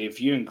gonna say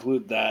if you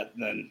include that,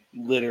 then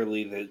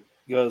literally that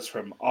goes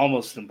from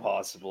almost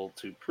impossible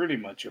to pretty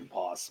much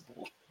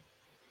impossible.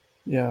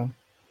 Yeah.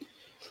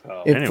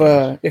 So,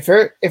 if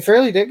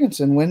Fairleigh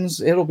Dickinson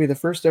wins, it'll be the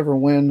first ever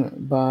win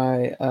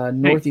by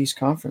Northeast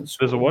Conference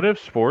school. Does What If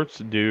Sports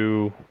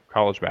do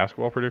college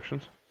basketball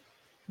predictions?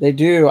 They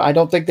do. I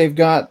don't think they've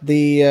got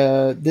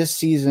the this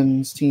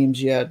season's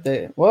teams yet.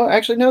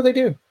 Actually, no, they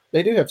do.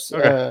 They do have.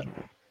 Okay.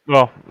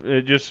 Well,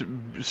 just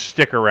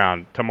stick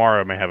around.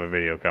 Tomorrow may have a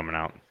video coming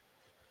out.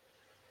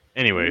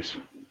 Anyways,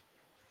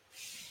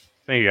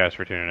 thank you guys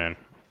for tuning in.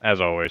 As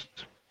always,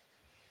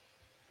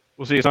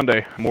 we'll see you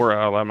Sunday. More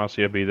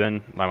Loudmouth CFB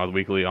then. Loudmouth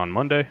Weekly on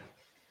Monday.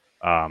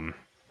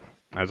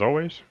 As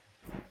always,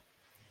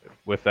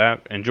 with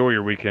that, enjoy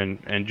your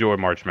weekend. Enjoy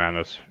March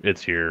Madness.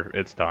 It's here.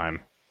 It's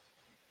time.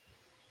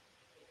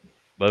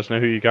 Let us know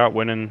who you got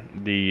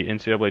winning the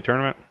NCAA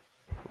tournament.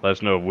 Let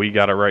us know if we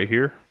got it right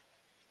here.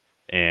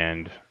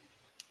 And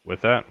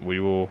with that, we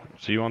will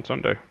see you on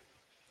Sunday.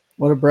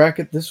 What a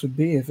bracket this would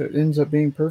be if it ends up being perfect.